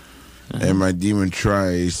 And my demon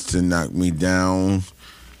tries to knock me down.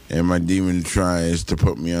 And my demon tries to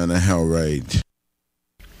put me on a hell ride.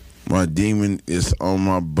 My demon is on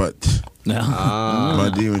my butt.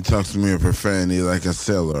 My demon talks to me in profanity like a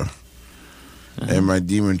sailor. And my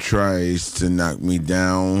demon tries to knock me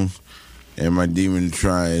down. And my demon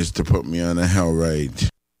tries to put me on a hell ride.